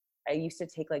biologics. I used to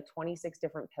take like 26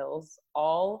 different pills,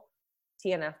 all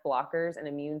TNF blockers and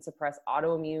immune suppress,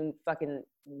 autoimmune fucking,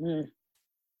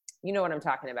 you know what I'm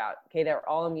talking about. Okay, they're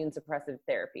all immune suppressive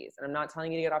therapies. And I'm not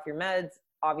telling you to get off your meds.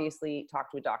 Obviously,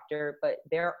 talk to a doctor, but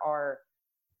there are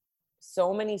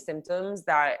so many symptoms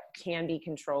that can be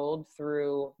controlled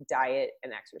through diet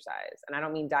and exercise. And I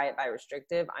don't mean diet by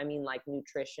restrictive. I mean like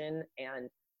nutrition and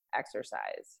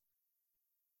exercise.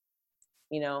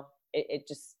 You know, it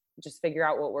just figure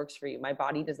out what works for you. My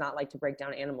body does not like to break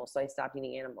down animals, so I stopped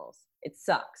eating animals. It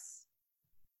sucks.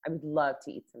 I would love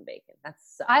to eat some bacon. That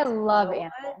sucks. I love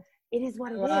animals. It is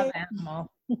what it Love is.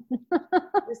 animal.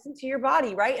 Listen to your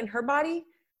body, right? And her body,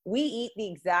 we eat the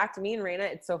exact, me and Raina,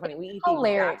 it's so funny. We eat the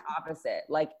Hilarious. exact opposite.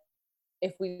 Like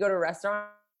if we go to a restaurant,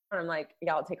 I'm like,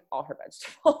 yeah, I'll take all her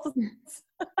vegetables.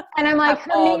 And I'm like,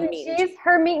 Have all her the meat and cheese,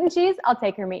 her meat and cheese, I'll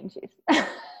take her meat and cheese.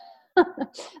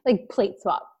 Like plate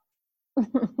swap.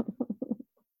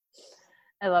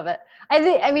 I love it.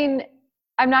 I mean,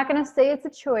 I'm not going to say it's a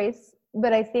choice,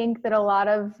 but I think that a lot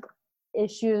of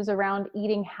issues around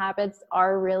eating habits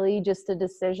are really just a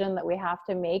decision that we have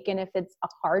to make. And if it's a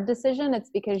hard decision, it's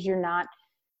because you're not,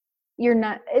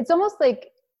 it's almost like,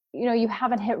 you know, you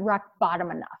haven't hit rock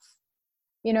bottom enough.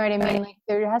 You know what I mean? Like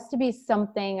there has to be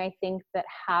something, I think, that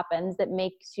happens that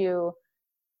makes you,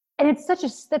 and it's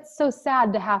that's so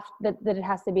sad to have that it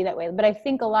has to be that way. But I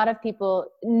think a lot of people,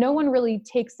 no one really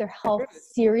takes their health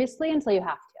seriously until you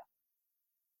have to.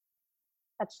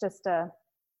 That's just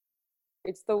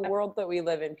it's the world that we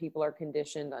live in. People are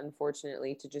conditioned,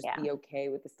 unfortunately, to just be okay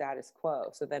with the status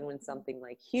quo. So then when something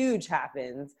like huge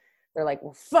happens, they're like,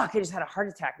 well, fuck, I just had a heart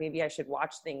attack. Maybe I should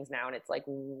watch things now. And it's like,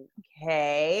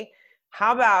 okay,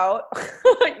 how about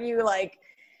you like,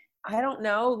 I don't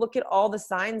know, look at all the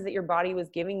signs that your body was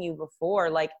giving you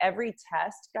before. Like every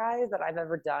test, guys, that I've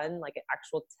ever done, like an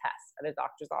actual test at a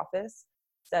doctor's office,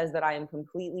 says that I am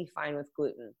completely fine with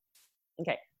gluten.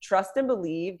 Okay, trust and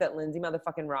believe that Lindsay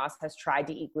motherfucking Ross has tried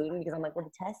to eat gluten because I'm like, well,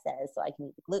 the test says so I can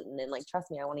eat the gluten. And like, trust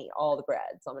me, I want to eat all the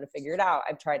bread. So I'm going to figure it out.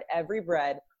 I've tried every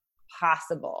bread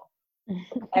possible.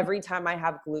 Every time I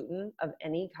have gluten of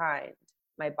any kind,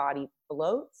 my body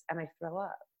bloats and I throw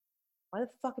up. Why the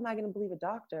fuck am I going to believe a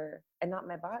doctor and not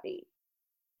my body?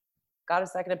 Got a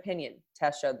second opinion.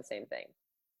 Test showed the same thing.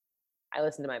 I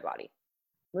listened to my body.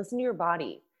 Listen to your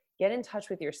body. Get in touch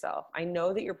with yourself. I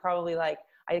know that you're probably like,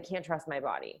 I can't trust my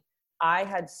body. I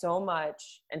had so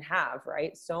much and have,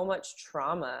 right? So much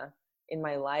trauma in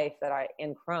my life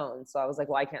and Crohn's. So I was like,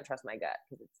 well, I can't trust my gut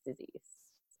because it's disease.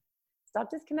 Stop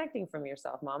disconnecting from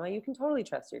yourself, mama. You can totally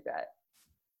trust your gut.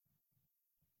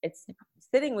 It's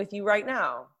sitting with you right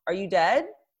now. Are you dead?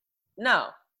 No,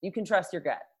 you can trust your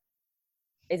gut.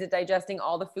 Is it digesting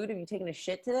all the food? Have you taken a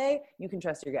shit today? You can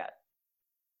trust your gut.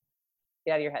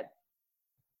 Get out of your head.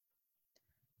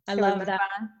 I love that.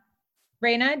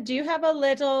 Raina, do you have a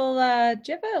little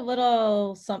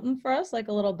something for us, like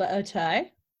a little bow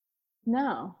tie?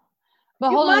 No,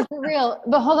 but hold on for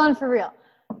real.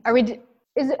 Are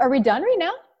we done right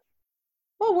now?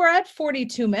 Well, we're at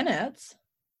 42 minutes.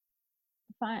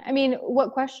 Fine. I mean,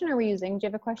 what question are we using? Do you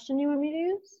have a question you want me to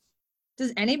use?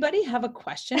 Does anybody have a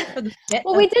question for the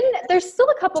Well, we didn't. There's still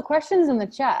a couple questions in the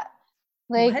chat.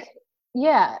 Like, what?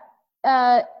 Yeah.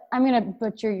 I'm going to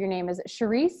butcher your name. Is it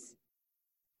Charisse?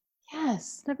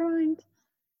 Yes. Never mind.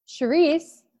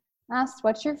 Charisse asked,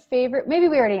 what's your favorite, maybe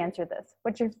we already answered this.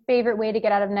 What's your favorite way to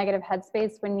get out of negative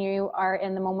headspace when you are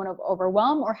in the moment of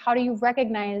overwhelm? Or how do you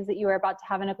recognize that you are about to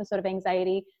have an episode of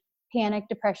anxiety, panic,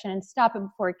 depression, and stop it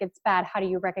before it gets bad? How do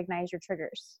you recognize your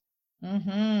triggers?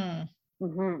 Mm-hmm.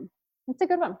 Mm-hmm. It's a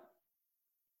good one.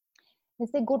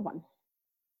 It's a good one.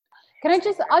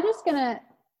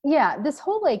 This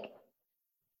whole like,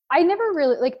 I never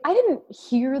really, like, I didn't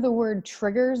hear the word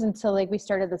triggers until like we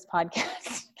started this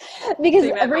podcast. Because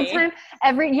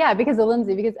because of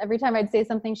Lindsay, because every time I'd say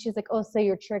something, she's like, oh, so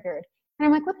you're triggered. And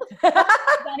I'm like, what the fuck does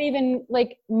that even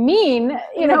like mean?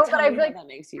 You know, but I've like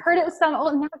heard it sound, oh,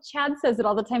 now Chad says it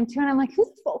all the time too. And I'm like,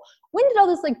 when did all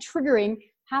this like triggering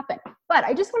happen? But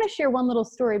I just want to share one little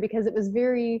story because it was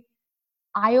very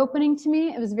eye-opening to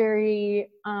me. It was very,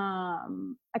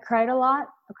 I cried a lot.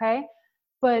 Okay.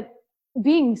 But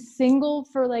being single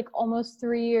for like almost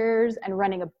 3 years and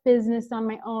running a business on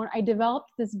my own, I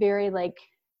developed this very like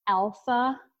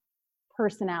alpha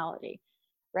personality,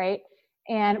 right?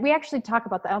 And we actually talk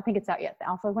about that. I don't think it's out yet, the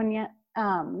alpha one yet.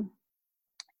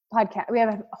 Podcast. We have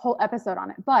a whole episode on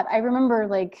it. But I remember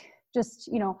like just,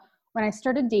 you know, when I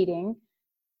started dating,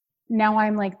 now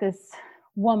I'm like this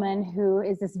woman who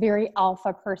is this very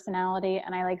alpha personality,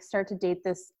 and I like start to date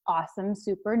this awesome,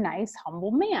 super nice,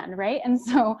 humble man, right? And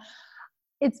so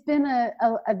it's been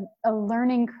a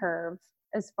learning curve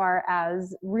as far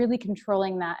as really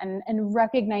controlling that and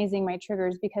recognizing my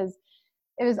triggers, because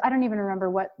it was, I don't even remember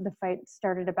what the fight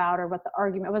started about or what the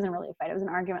argument, it wasn't really a fight, it was an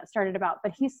argument started about,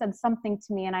 but he said something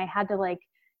to me and I had to like,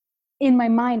 in my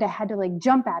mind, I had to like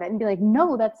jump at it and be like,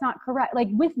 no, that's not correct. Like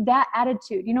with that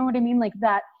attitude, you know what I mean? Like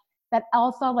that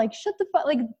alpha, like shut the fuck,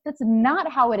 like that's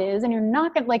not how it is. And you're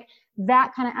not gonna, like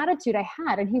that kind of attitude I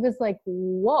had. And he was like,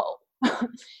 whoa.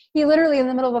 He literally in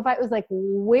the middle of a fight was like,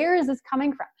 where is this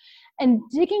coming from? And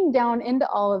digging down into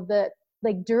all of the,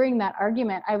 like during that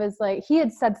argument, I was like, he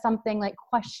had said something like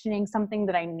questioning something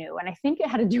that I knew. And I think it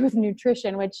had to do with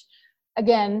nutrition, which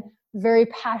again, very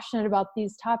passionate about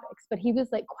these topics, but he was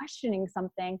like questioning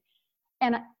something.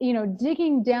 And, you know,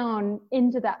 digging down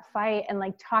into that fight and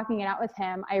like talking it out with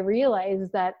him, I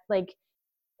realized that like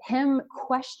him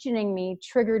questioning me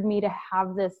triggered me to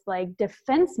have this like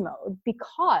defense mode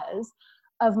because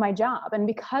of my job and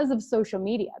because of social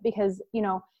media, because, you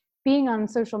know, being on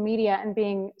social media and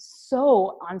being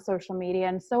so on social media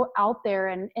and so out there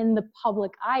and in the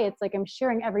public eye, it's like I'm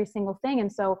sharing every single thing.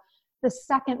 And so the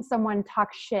second someone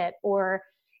talks shit or,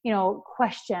 you know,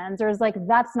 questions or is like,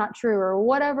 that's not true or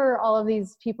whatever all of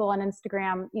these people on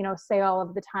Instagram, you know, say all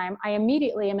of the time, I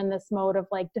immediately am in this mode of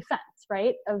like defense,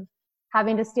 right? Of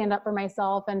having to stand up for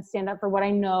myself and stand up for what I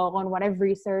know and what I've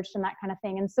researched and that kind of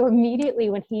thing. And so immediately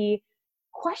when he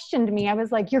questioned me, I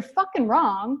was like, you're fucking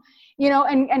wrong, you know,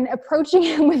 and approaching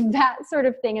him with that sort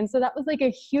of thing. And so that was like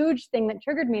a huge thing that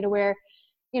triggered me to where,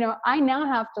 you know, I now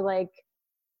have to like,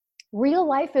 real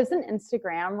life isn't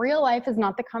Instagram. Real life is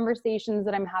not the conversations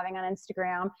that I'm having on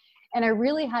Instagram. And I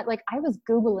really had like, I was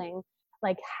Googling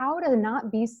like how to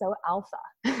not be so alpha.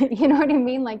 You know what I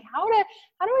mean? Like how do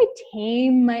I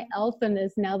tame my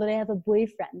alphaness now that I have a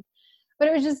boyfriend? But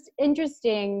it was just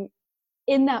interesting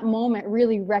in that moment,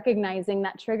 really recognizing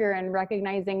that trigger and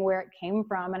recognizing where it came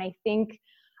from. And I think,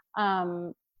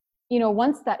 you know,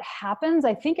 once that happens,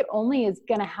 I think it only is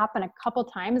going to happen a couple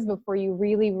times before you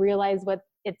really realize what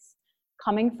it's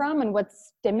coming from and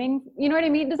what's stemming. You know what I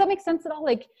mean? Does that make sense at all?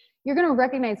 Like you're going to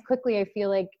recognize quickly, I feel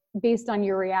like, based on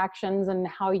your reactions and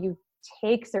how you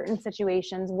take certain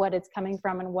situations, what it's coming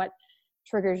from and what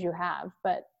triggers you have.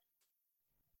 But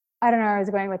I don't know where I was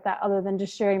going with that other than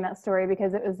just sharing that story,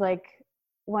 because it was like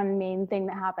one main thing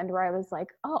that happened where I was like,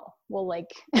 oh, well, like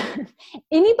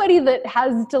anybody that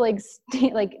has to like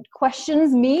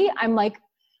questions me, I'm like,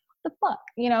 the fuck,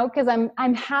 you know, because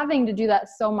I'm having to do that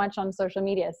so much on social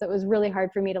media. So it was really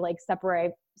hard for me to like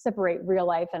separate real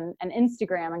life and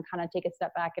Instagram and kind of take a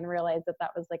step back and realize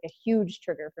that was like a huge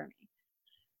trigger for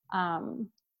me.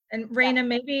 And Raina,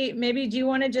 maybe do you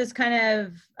want to just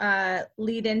kind of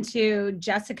lead into,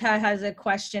 Jessica has a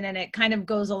question and it kind of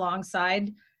goes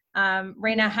alongside.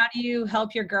 Raina, how do you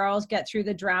help your girls get through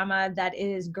the drama that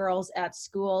is girls at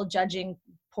school judging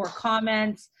poor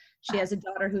comments? She has a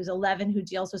daughter who's 11 who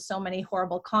deals with so many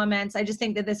horrible comments. I just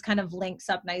think that this kind of links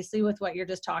up nicely with what you're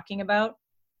just talking about.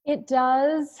 It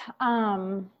does.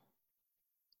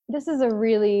 This is a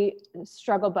really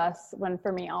struggle bus one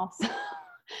for me also.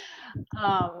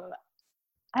 I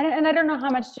don't know how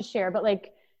much to share, but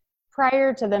like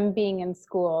prior to them being in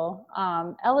school,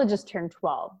 Ella just turned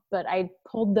 12, but I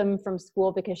pulled them from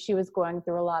school because she was going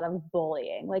through a lot of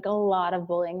bullying, like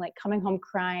coming home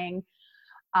crying.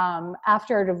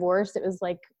 After our divorce, it was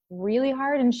like really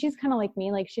hard. And she's kind of like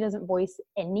me, like she doesn't voice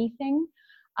anything,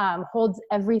 holds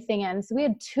everything in. So we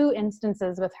had 2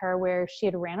 instances with her where she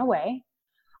had ran away.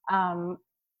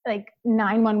 Like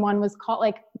 911 was called,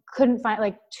 like couldn't find,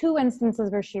 like 2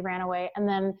 instances where she ran away. And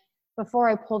then before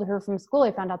I pulled her from school,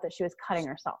 I found out that she was cutting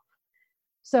herself.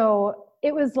 So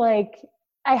it was like,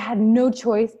 I had no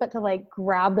choice but to like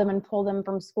grab them and pull them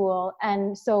from school.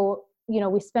 And so, you know,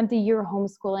 we spent a year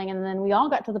homeschooling, and then we all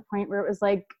got to the point where it was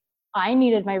like, I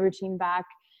needed my routine back.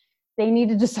 They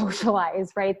needed to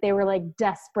socialize, right? They were like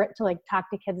desperate to like talk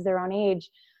to kids their own age.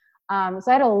 So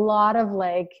I had a lot of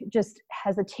like just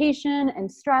hesitation and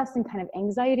stress and kind of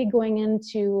anxiety going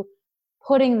into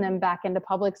putting them back into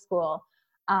public school.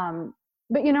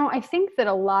 But, you know, I think that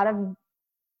a lot of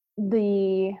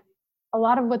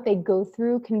what they go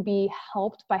through can be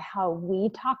helped by how we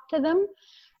talk to them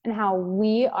and how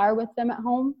we are with them at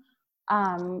home.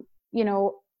 You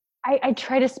know, I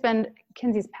try to spend,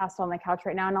 Kinsey's passed on the couch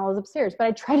right now and Ella's upstairs, but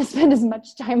I try to spend as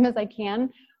much time as I can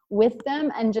with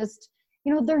them and just,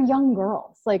 you know, they're young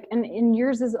girls, like, and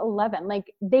yours is 11.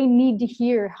 Like they need to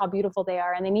hear how beautiful they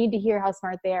are, and they need to hear how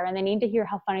smart they are, and they need to hear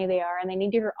how funny they are, and they need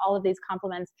to hear all of these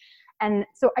compliments. And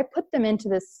so I put them into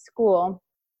this school.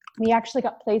 We actually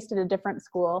got placed at a different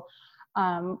school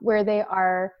where they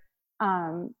are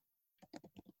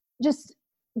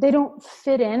they don't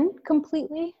fit in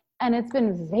completely. And it's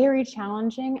been very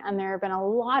challenging. And there have been a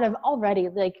lot of already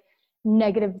like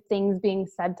negative things being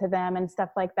said to them and stuff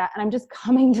like that. And I'm just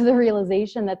coming to the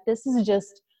realization that this is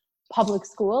just public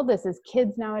school. This is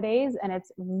kids nowadays. And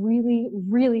it's really,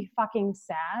 really fucking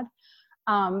sad.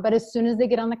 But as soon as they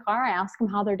get on the car, I ask them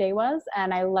how their day was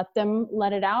and I let them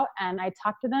let it out and I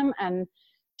talk to them and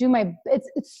do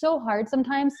it's so hard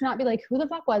sometimes to not be like, who the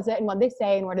fuck was it? And what they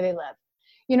say and where do they live?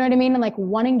 You know what I mean? And like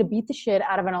wanting to beat the shit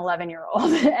out of an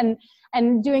 11-year-old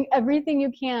and doing everything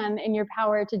you can in your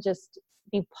power to just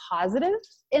be positive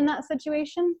in that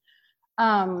situation.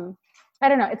 I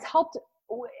don't know. It's helped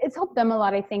them a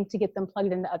lot, I think, to get them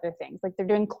plugged into other things. Like they're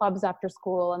doing clubs after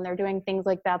school and they're doing things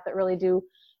like that that really do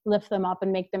lift them up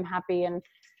and make them happy. And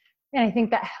I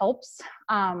think that helps.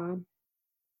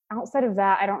 Outside of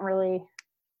that, I don't really,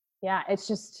 it's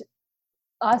just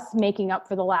us making up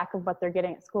for the lack of what they're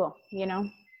getting at school, you know?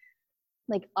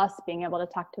 Like us being able to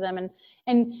talk to them and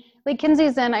like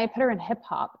Kinsey's I put her in hip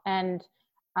hop and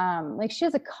like she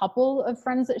has a couple of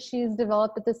friends that she's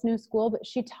developed at this new school, but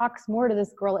she talks more to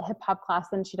this girl at hip hop class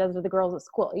than she does with the girls at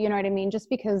school. You know what I mean? Just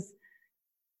because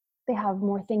they have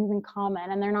more things in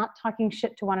common and they're not talking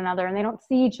shit to one another and they don't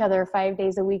see each other 5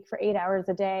 days a week for 8 hours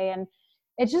a day. And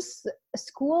it's just,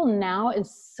 school now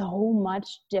is so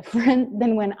much different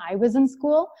than when I was in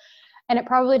school. And it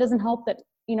probably doesn't help that,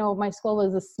 you know, my school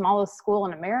was the smallest school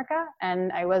in America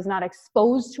and I was not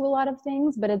exposed to a lot of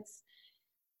things, but it's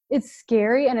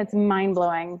scary and it's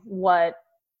mind-blowing what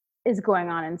is going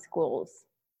on in schools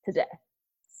today.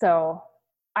 So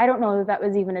I don't know that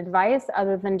was even advice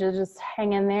other than to just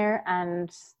hang in there and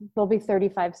they'll be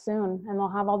 35 soon and they'll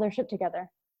have all their shit together.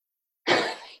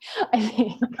 I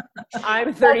think.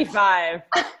 I'm 35.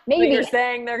 Maybe. But you're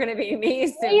saying they're going to be me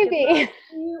soon. Maybe.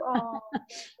 I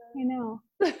know.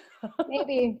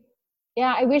 Maybe.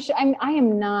 Yeah, I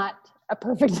am not a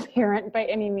perfect parent by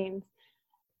any means.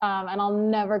 And I'll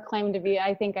never claim to be.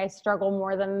 I think I struggle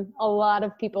more than a lot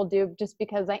of people do just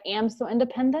because I am so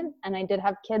independent and I did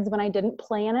have kids when I didn't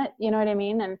plan it. You know what I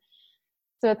mean? And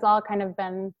so it's all kind of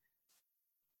been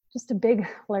just a big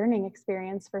learning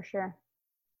experience for sure.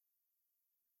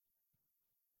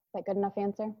 Is that good enough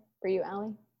answer for you,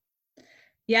 Allie?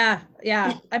 Yeah.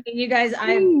 I mean, you guys,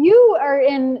 you are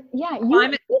in, you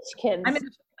teach kids. I'm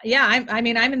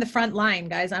in the front line,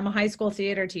 guys. I'm a high school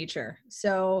theater teacher.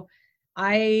 So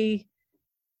I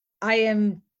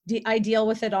deal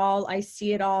with it all. I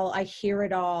see it all. I hear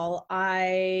it all.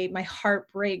 My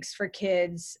heart breaks for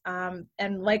kids.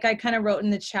 And like I kind of wrote in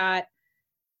the chat,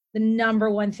 the number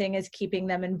one thing is keeping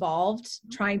them involved,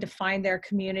 trying to find their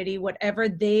community, whatever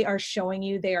they are showing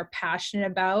you they are passionate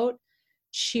about,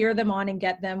 cheer them on and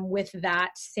get them with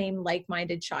that same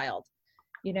like-minded child.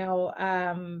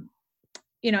 Anytime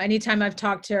I've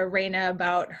talked to Raina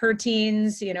about her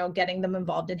teens, getting them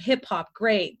involved in hip hop,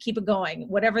 great, keep it going.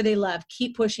 Whatever they love,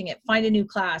 keep pushing it. Find a new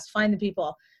class, find the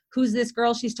people. Who's this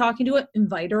girl she's talking to?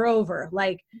 Invite her over.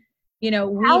 Allie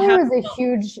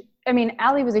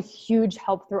was a huge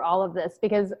help through all of this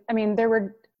because,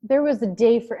 there was a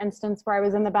day, for instance, where I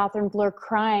was in the bathroom floor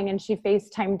crying and she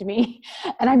FaceTimed me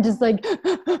and I'm just like at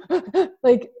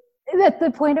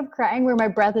the point of crying where my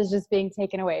breath is just being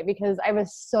taken away because I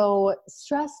was so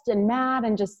stressed and mad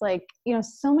and just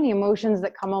so many emotions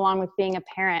that come along with being a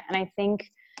parent. And I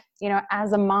think,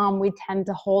 as a mom, we tend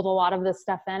to hold a lot of this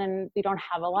stuff in and we don't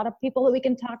have a lot of people that we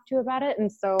can talk to about it.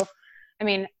 And so,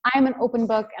 I'm an open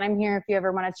book and I'm here if you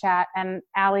ever want to chat. And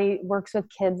Allie works with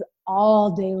kids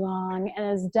all day long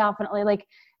and is definitely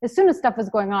as soon as stuff was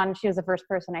going on, she was the first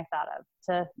person I thought of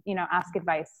to, ask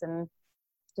advice and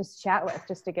just chat with,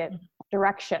 just to get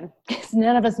direction. Because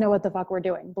none of us know what the fuck we're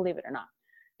doing, believe it or not.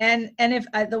 And if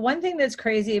the one thing that's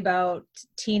crazy about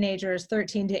teenagers,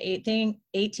 13 to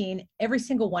 18, every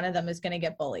single one of them is going to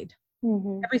get bullied.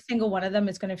 Mm-hmm. Every single one of them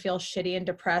is going to feel shitty and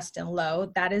depressed and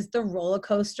low. That is the roller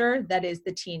coaster that is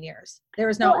the teen years. There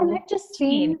is no. And I've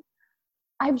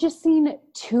just seen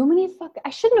too many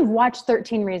I shouldn't have watched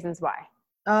 13 Reasons Why.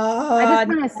 Oh, I just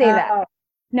want to say that.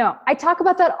 No, I talk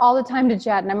about that all the time to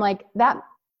Chad, and I'm like, that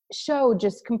show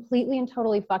just completely and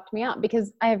totally fucked me up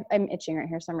because I'm itching right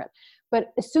here, so I'm red.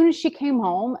 But as soon as she came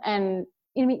home and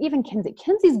even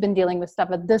Kinsey's been dealing with stuff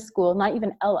at this school, not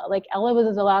even Ella. Ella was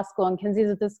at the last school and Kinsey's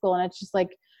at this school, and it's just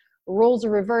roles are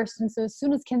reversed. And so as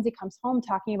soon as Kinsey comes home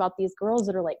talking about these girls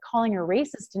that are calling her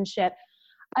racist and shit,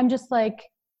 I'm just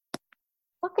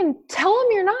fucking tell them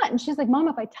you're not. And she's like, Mom,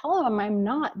 if I tell them I'm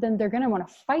not, then they're going to want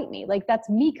to fight me. That's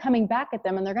me coming back at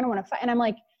them and they're going to want to fight. And I'm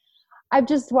like, I've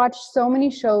just watched so many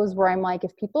shows where I'm like,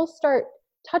 if people start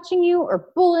touching you or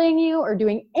bullying you or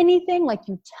doing anything, like,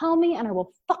 you tell me and I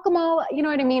will fuck them all. You know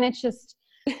what I mean? It's just,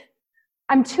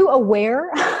 I'm too aware,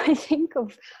 I think,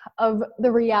 of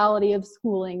the reality of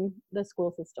the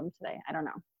school system today. I don't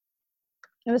know.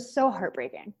 It was so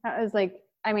heartbreaking. I was like,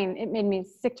 I mean, it made me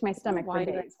sick to my stomach Why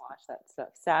for do you days. watch that stuff?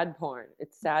 Sad porn.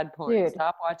 It's sad porn. Dude.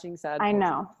 Stop watching sad I porn.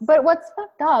 know. But what's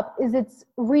fucked up is it's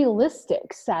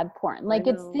realistic sad porn. Like,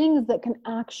 it's know. things that can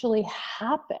actually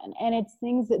happen. And it's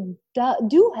things that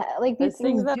do happen. Like, these It's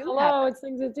things that, do happen. it's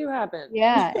things that do happen.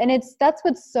 Yeah. And that's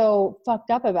what's so fucked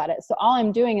up about it. So all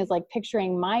I'm doing is like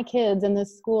picturing my kids in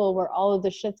this school where all of the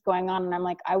shit's going on. And I'm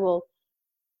like, oh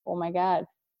my God,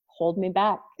 hold me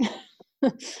back.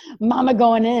 Mama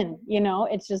going in,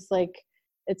 it's just like,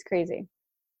 it's crazy.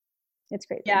 It's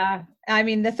crazy. Yeah. I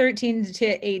mean, the 13 to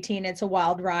 18, it's a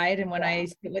wild ride. And when I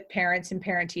sit with parents and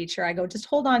parent teacher, I go, just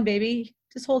hold on, baby.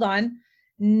 Just hold on.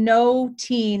 No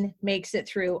teen makes it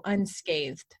through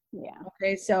unscathed. Yeah.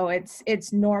 Okay. So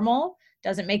it's normal.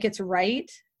 Doesn't make it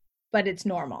right, but it's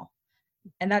normal.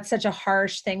 And that's such a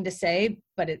harsh thing to say,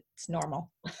 but it's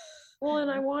normal. Well, and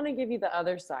I want to give you the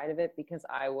other side of it because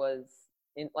I was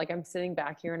I'm sitting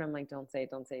back here and I'm like, don't say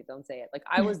it. Like,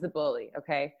 I was the bully.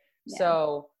 Okay. Yeah.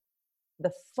 So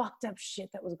the fucked up shit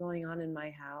that was going on in my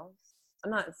house, I'm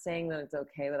not saying that it's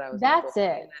okay that I was That's bullied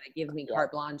it. and that it gives me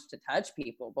carte blanche to touch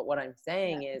people. But what I'm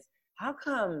saying is, how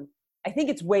come I think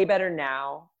it's way better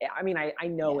now? I mean, I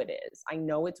know it is. I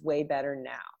know it's way better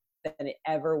now than it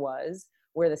ever was,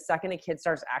 where the second a kid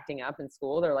starts acting up in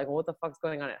school, they're like, well, what the fuck's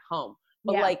going on at home?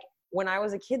 But like, when I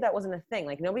was a kid, that wasn't a thing.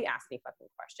 Like, nobody asked me fucking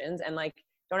questions, and like,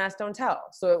 don't ask, don't tell.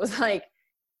 So it was like,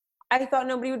 I thought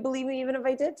nobody would believe me even if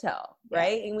I did tell,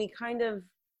 right? And we kind of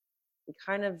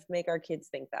make our kids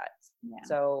think that. Yeah.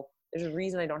 So there's a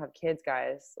reason I don't have kids,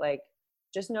 guys. Like,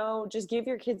 just give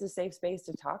your kids a safe space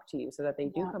to talk to you so that they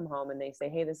do come home and they say,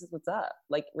 hey, this is what's up.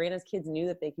 Like, Raina's kids knew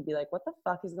that they could be like, what the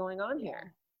fuck is going on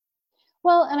here?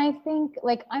 Well, and I think,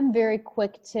 like, I'm very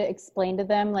quick to explain to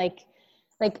them,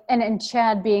 and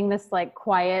Chad being this, like,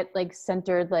 quiet, like,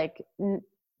 centered, like,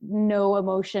 no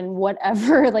emotion,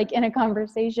 whatever, like, in a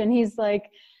conversation, he's like,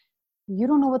 you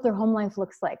don't know what their home life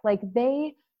looks like. Like,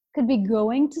 they could be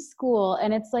going to school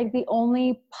and it's like the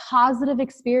only positive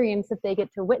experience that they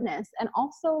get to witness. And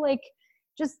also, like,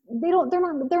 just, they're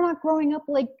not growing up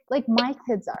like my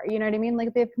kids are, you know what I mean?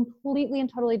 Like, they have completely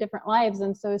and totally different lives.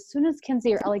 And so as soon as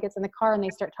Kinsey or Ellie gets in the car and they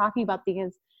start talking about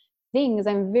these things,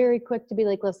 I'm very quick to be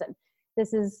like, listen,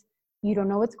 you don't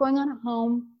know what's going on at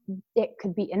home. It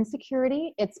could be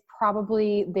insecurity. It's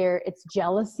probably it's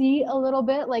jealousy a little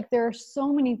bit. Like, there are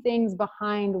so many things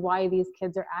behind why these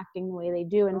kids are acting the way they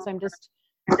do. And so I'm just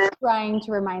trying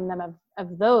to remind them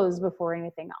of those before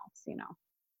anything else,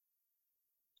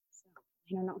 So,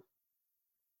 I don't know.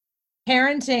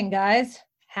 Parenting, guys.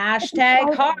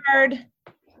 Hashtag hard.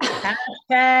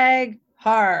 Hashtag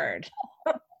hard.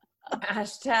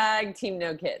 Hashtag team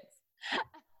no kids.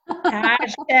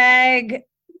 Hashtag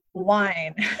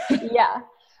wine. Yeah.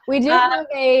 We do have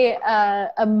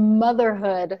a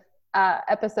motherhood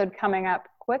episode coming up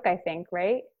quick, I think,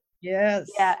 right? Yes.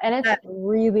 Yeah, and it's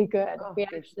really good. Oh, We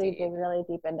actually dig really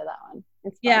deep into that one.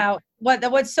 It's fun. Yeah.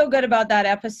 What's so good about that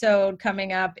episode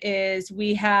coming up is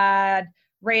we had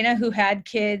Raina, who had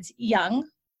kids young.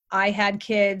 I had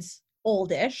kids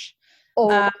oldish.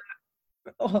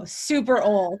 Super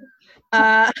old.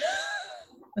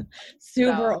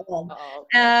 Super old.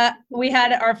 We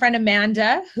had our friend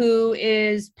Amanda, who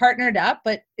is partnered up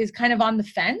but is kind of on the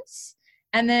fence,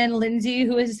 and then Lindsay,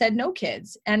 who has said no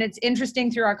kids. And it's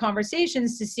interesting through our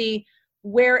conversations to see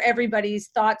where everybody's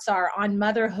thoughts are on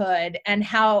motherhood and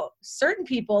how certain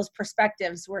people's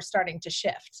perspectives were starting to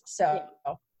shift. So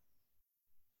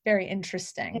very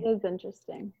interesting. It is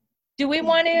interesting. Do we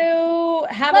want to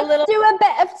have Let's do a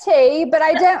bit of tea, but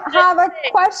I don't have a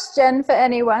question for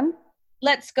anyone.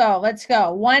 Let's go.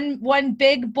 One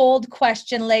big, bold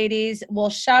question, ladies. We'll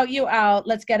shout you out.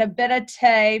 Let's get a bit of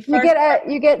tea. First,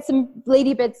 you get some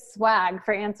Lady Bits swag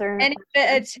for answering. any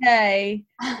bit of tea.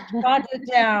 Jot it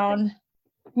down.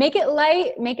 Make it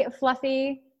light. Make it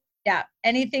fluffy. Yeah.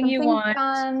 Anything you Something want.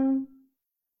 Fun.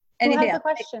 Anything. Who has a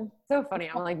question? So funny.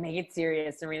 I'm like, make it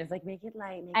serious. Serena's like, make it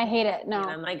light. I hate it. No.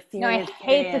 And I'm like, No, I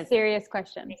hate the serious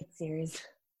questions. Make it serious.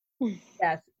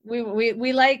 Yes.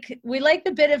 We like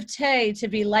the bit of tea to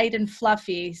be light and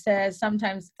fluffy. Says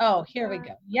sometimes. Oh, here we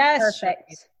go. Yes. Perfect.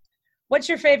 Sherry. What's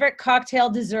your favorite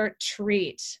cocktail dessert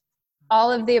treat?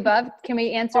 All of the above. Can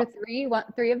we answer three?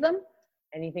 Want three of them?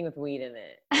 Anything with weed in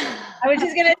it. I was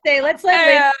just gonna say, let's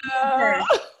let Lindsay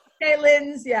first. Okay,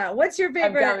 Linz. Yeah. What's your I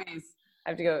have favorite? gummies. I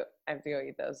have to go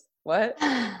eat those. What?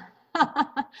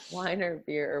 Wine or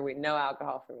beer or weed? No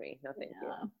alcohol for me. No, thank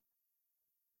you.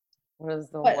 What is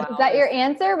the What, wildest was that your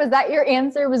answer? Was that your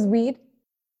answer? Was weed?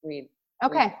 weed?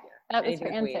 Okay, Weed, that was her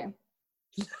anything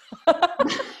with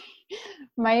answer.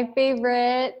 My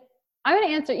favorite, I'm going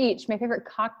to answer each. My favorite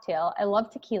cocktail. I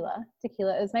love tequila.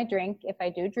 Tequila is my drink if I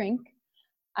do drink.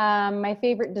 My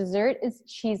favorite dessert is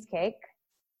cheesecake.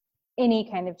 Any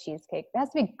kind of cheesecake. It has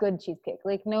to be good cheesecake.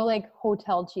 Like no like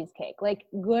hotel cheesecake. Like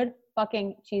good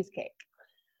fucking cheesecake.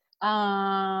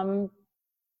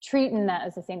 Treat and that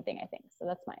is the same thing, I think. So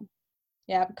that's mine.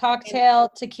 Yeah, cocktail,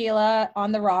 tequila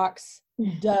on the rocks.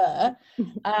 Duh.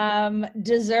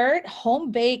 Dessert,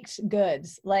 home baked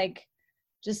goods, like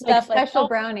just Like stuff like special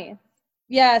brownies.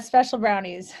 Yeah, special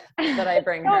brownies. that I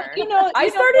bring No, her. you know, I you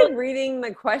know- started reading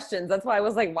the questions. That's why I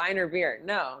was like wine or beer.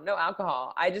 No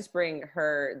alcohol. I just bring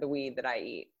her the weed that I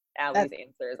eat. Allie's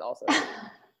answer is also weed.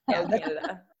 Go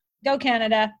Canada. Go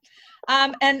Canada.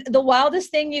 And the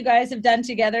wildest thing you guys have done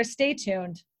together, stay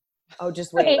tuned. Oh,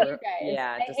 just I wait. hate you guys.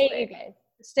 Yeah, I just hate wait. you guys.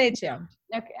 Stay tuned.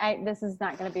 Okay, this is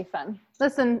not going to be fun.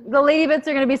 Listen, the lady bits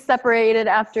are going to be separated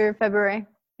after February.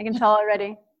 I can tell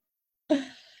already.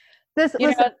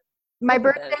 My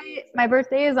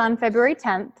birthday is on February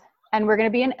 10th, and we're going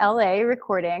to be in LA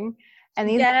recording. And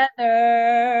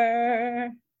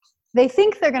Together. they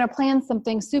think they're going to plan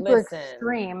something super Listen,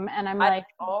 extreme, and I'm I've like,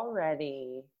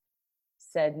 already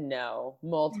said no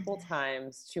multiple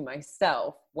times to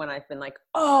myself when I've been like,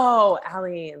 oh,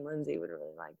 Allie and Lindsay would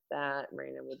really like that.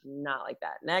 Raina would not like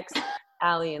that. Next,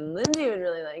 Allie and Lindsay would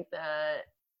really like that.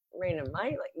 Raina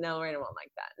might like, no, Raina won't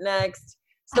like that. Next.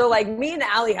 So like me and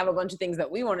Allie have a bunch of things that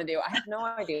we want to do. I have no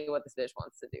idea what this bitch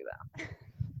wants to do though.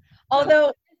 Although,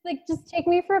 it's like, just take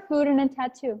me for food and a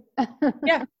tattoo.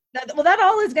 yeah, that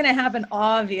all is going to happen,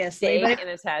 obviously. Steak and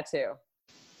a tattoo.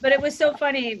 But it was so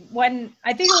funny when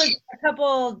I think it was a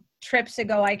couple trips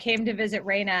ago, I came to visit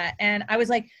Raina and I was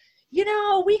like, you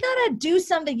know, we got to do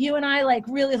something. You and I like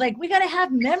really like, we got to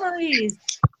have memories.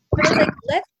 And I was like,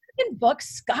 let's fucking book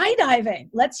skydiving.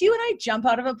 Let's you and I jump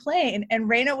out of a plane. And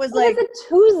Raina was like, it's a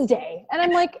Tuesday. And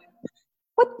I'm like,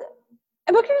 what the?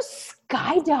 I'm not going to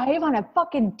skydive on a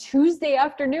fucking Tuesday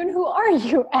afternoon. Who are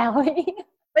you, Allie?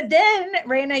 but then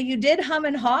Raina, you did hum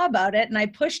and haw about it and I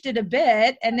pushed it a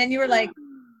bit. And then you were like,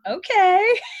 okay.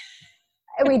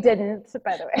 We didn't,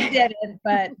 by the way. We didn't,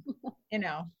 but you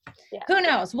know, yeah. Who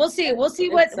knows? We'll see. We'll see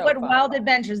It's so what fun. wild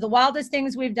adventures, the wildest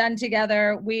things we've done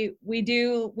together. We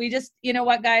just, you know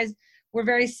what, guys, we're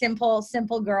very simple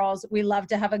girls. We love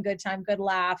to have a good time, good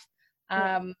laugh.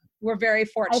 We're very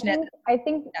fortunate. I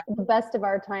think the best of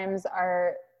our times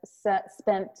are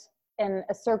spent in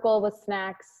a circle with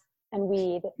snacks and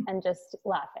weed and just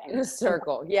laughing. In a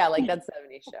circle. Yeah, like that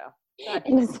 70s show.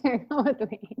 In a circle with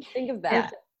weed. Think of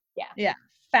that. Yeah.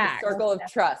 Fact. Circle of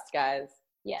trust, guys.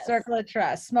 Yes. Circle of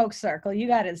trust. Smoke circle. You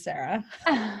got it, Sarah.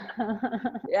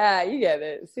 Yeah, you get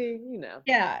it. See, you know.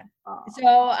 Yeah. Aw.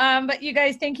 So, but you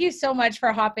guys, thank you so much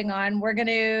for hopping on. We're going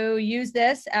to use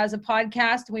this as a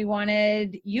podcast. We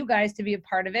wanted you guys to be a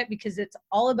part of it because it's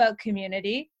all about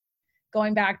community.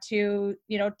 Going back to,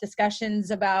 you know,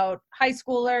 discussions about high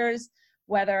schoolers,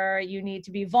 whether you need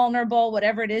to be vulnerable,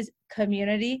 whatever it is,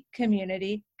 community,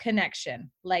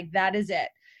 connection. Like that is it.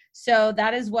 So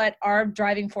that is what our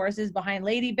driving force is behind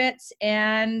Lady Bits.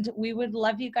 And we would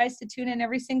love you guys to tune in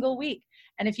every single week.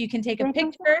 And if you can take a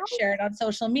picture, share it on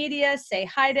social media, say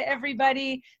hi to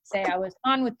everybody, say I was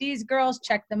on with these girls,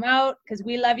 check them out because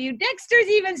we love you. Dexter's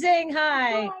even saying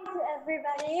hi. Hi to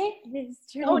everybody.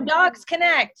 Oh, dogs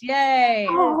connect. Yay.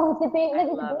 Oh, it's a baby. I Look at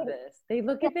the love baby. this. They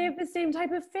look at they have the same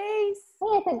type of face.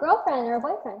 Hey, it's a girlfriend or a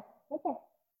boyfriend. Right there.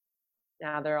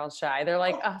 Now they're all shy. They're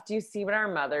like, oh, do you see what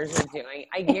our mothers are doing?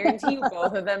 I guarantee you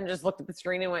both of them just looked at the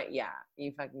screen and went, yeah,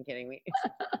 you fucking kidding me?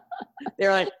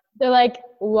 They're like,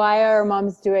 why are our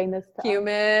moms doing this to us?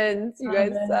 humans, you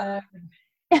guys suck.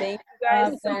 Thank you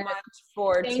guys so much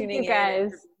for Thank tuning you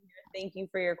guys. in. Thank you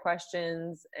for your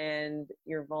questions and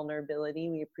your vulnerability.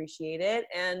 We appreciate it.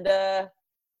 And,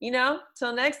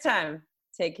 till next time,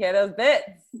 take care of those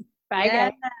bits. Bye,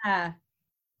 guys. Yeah.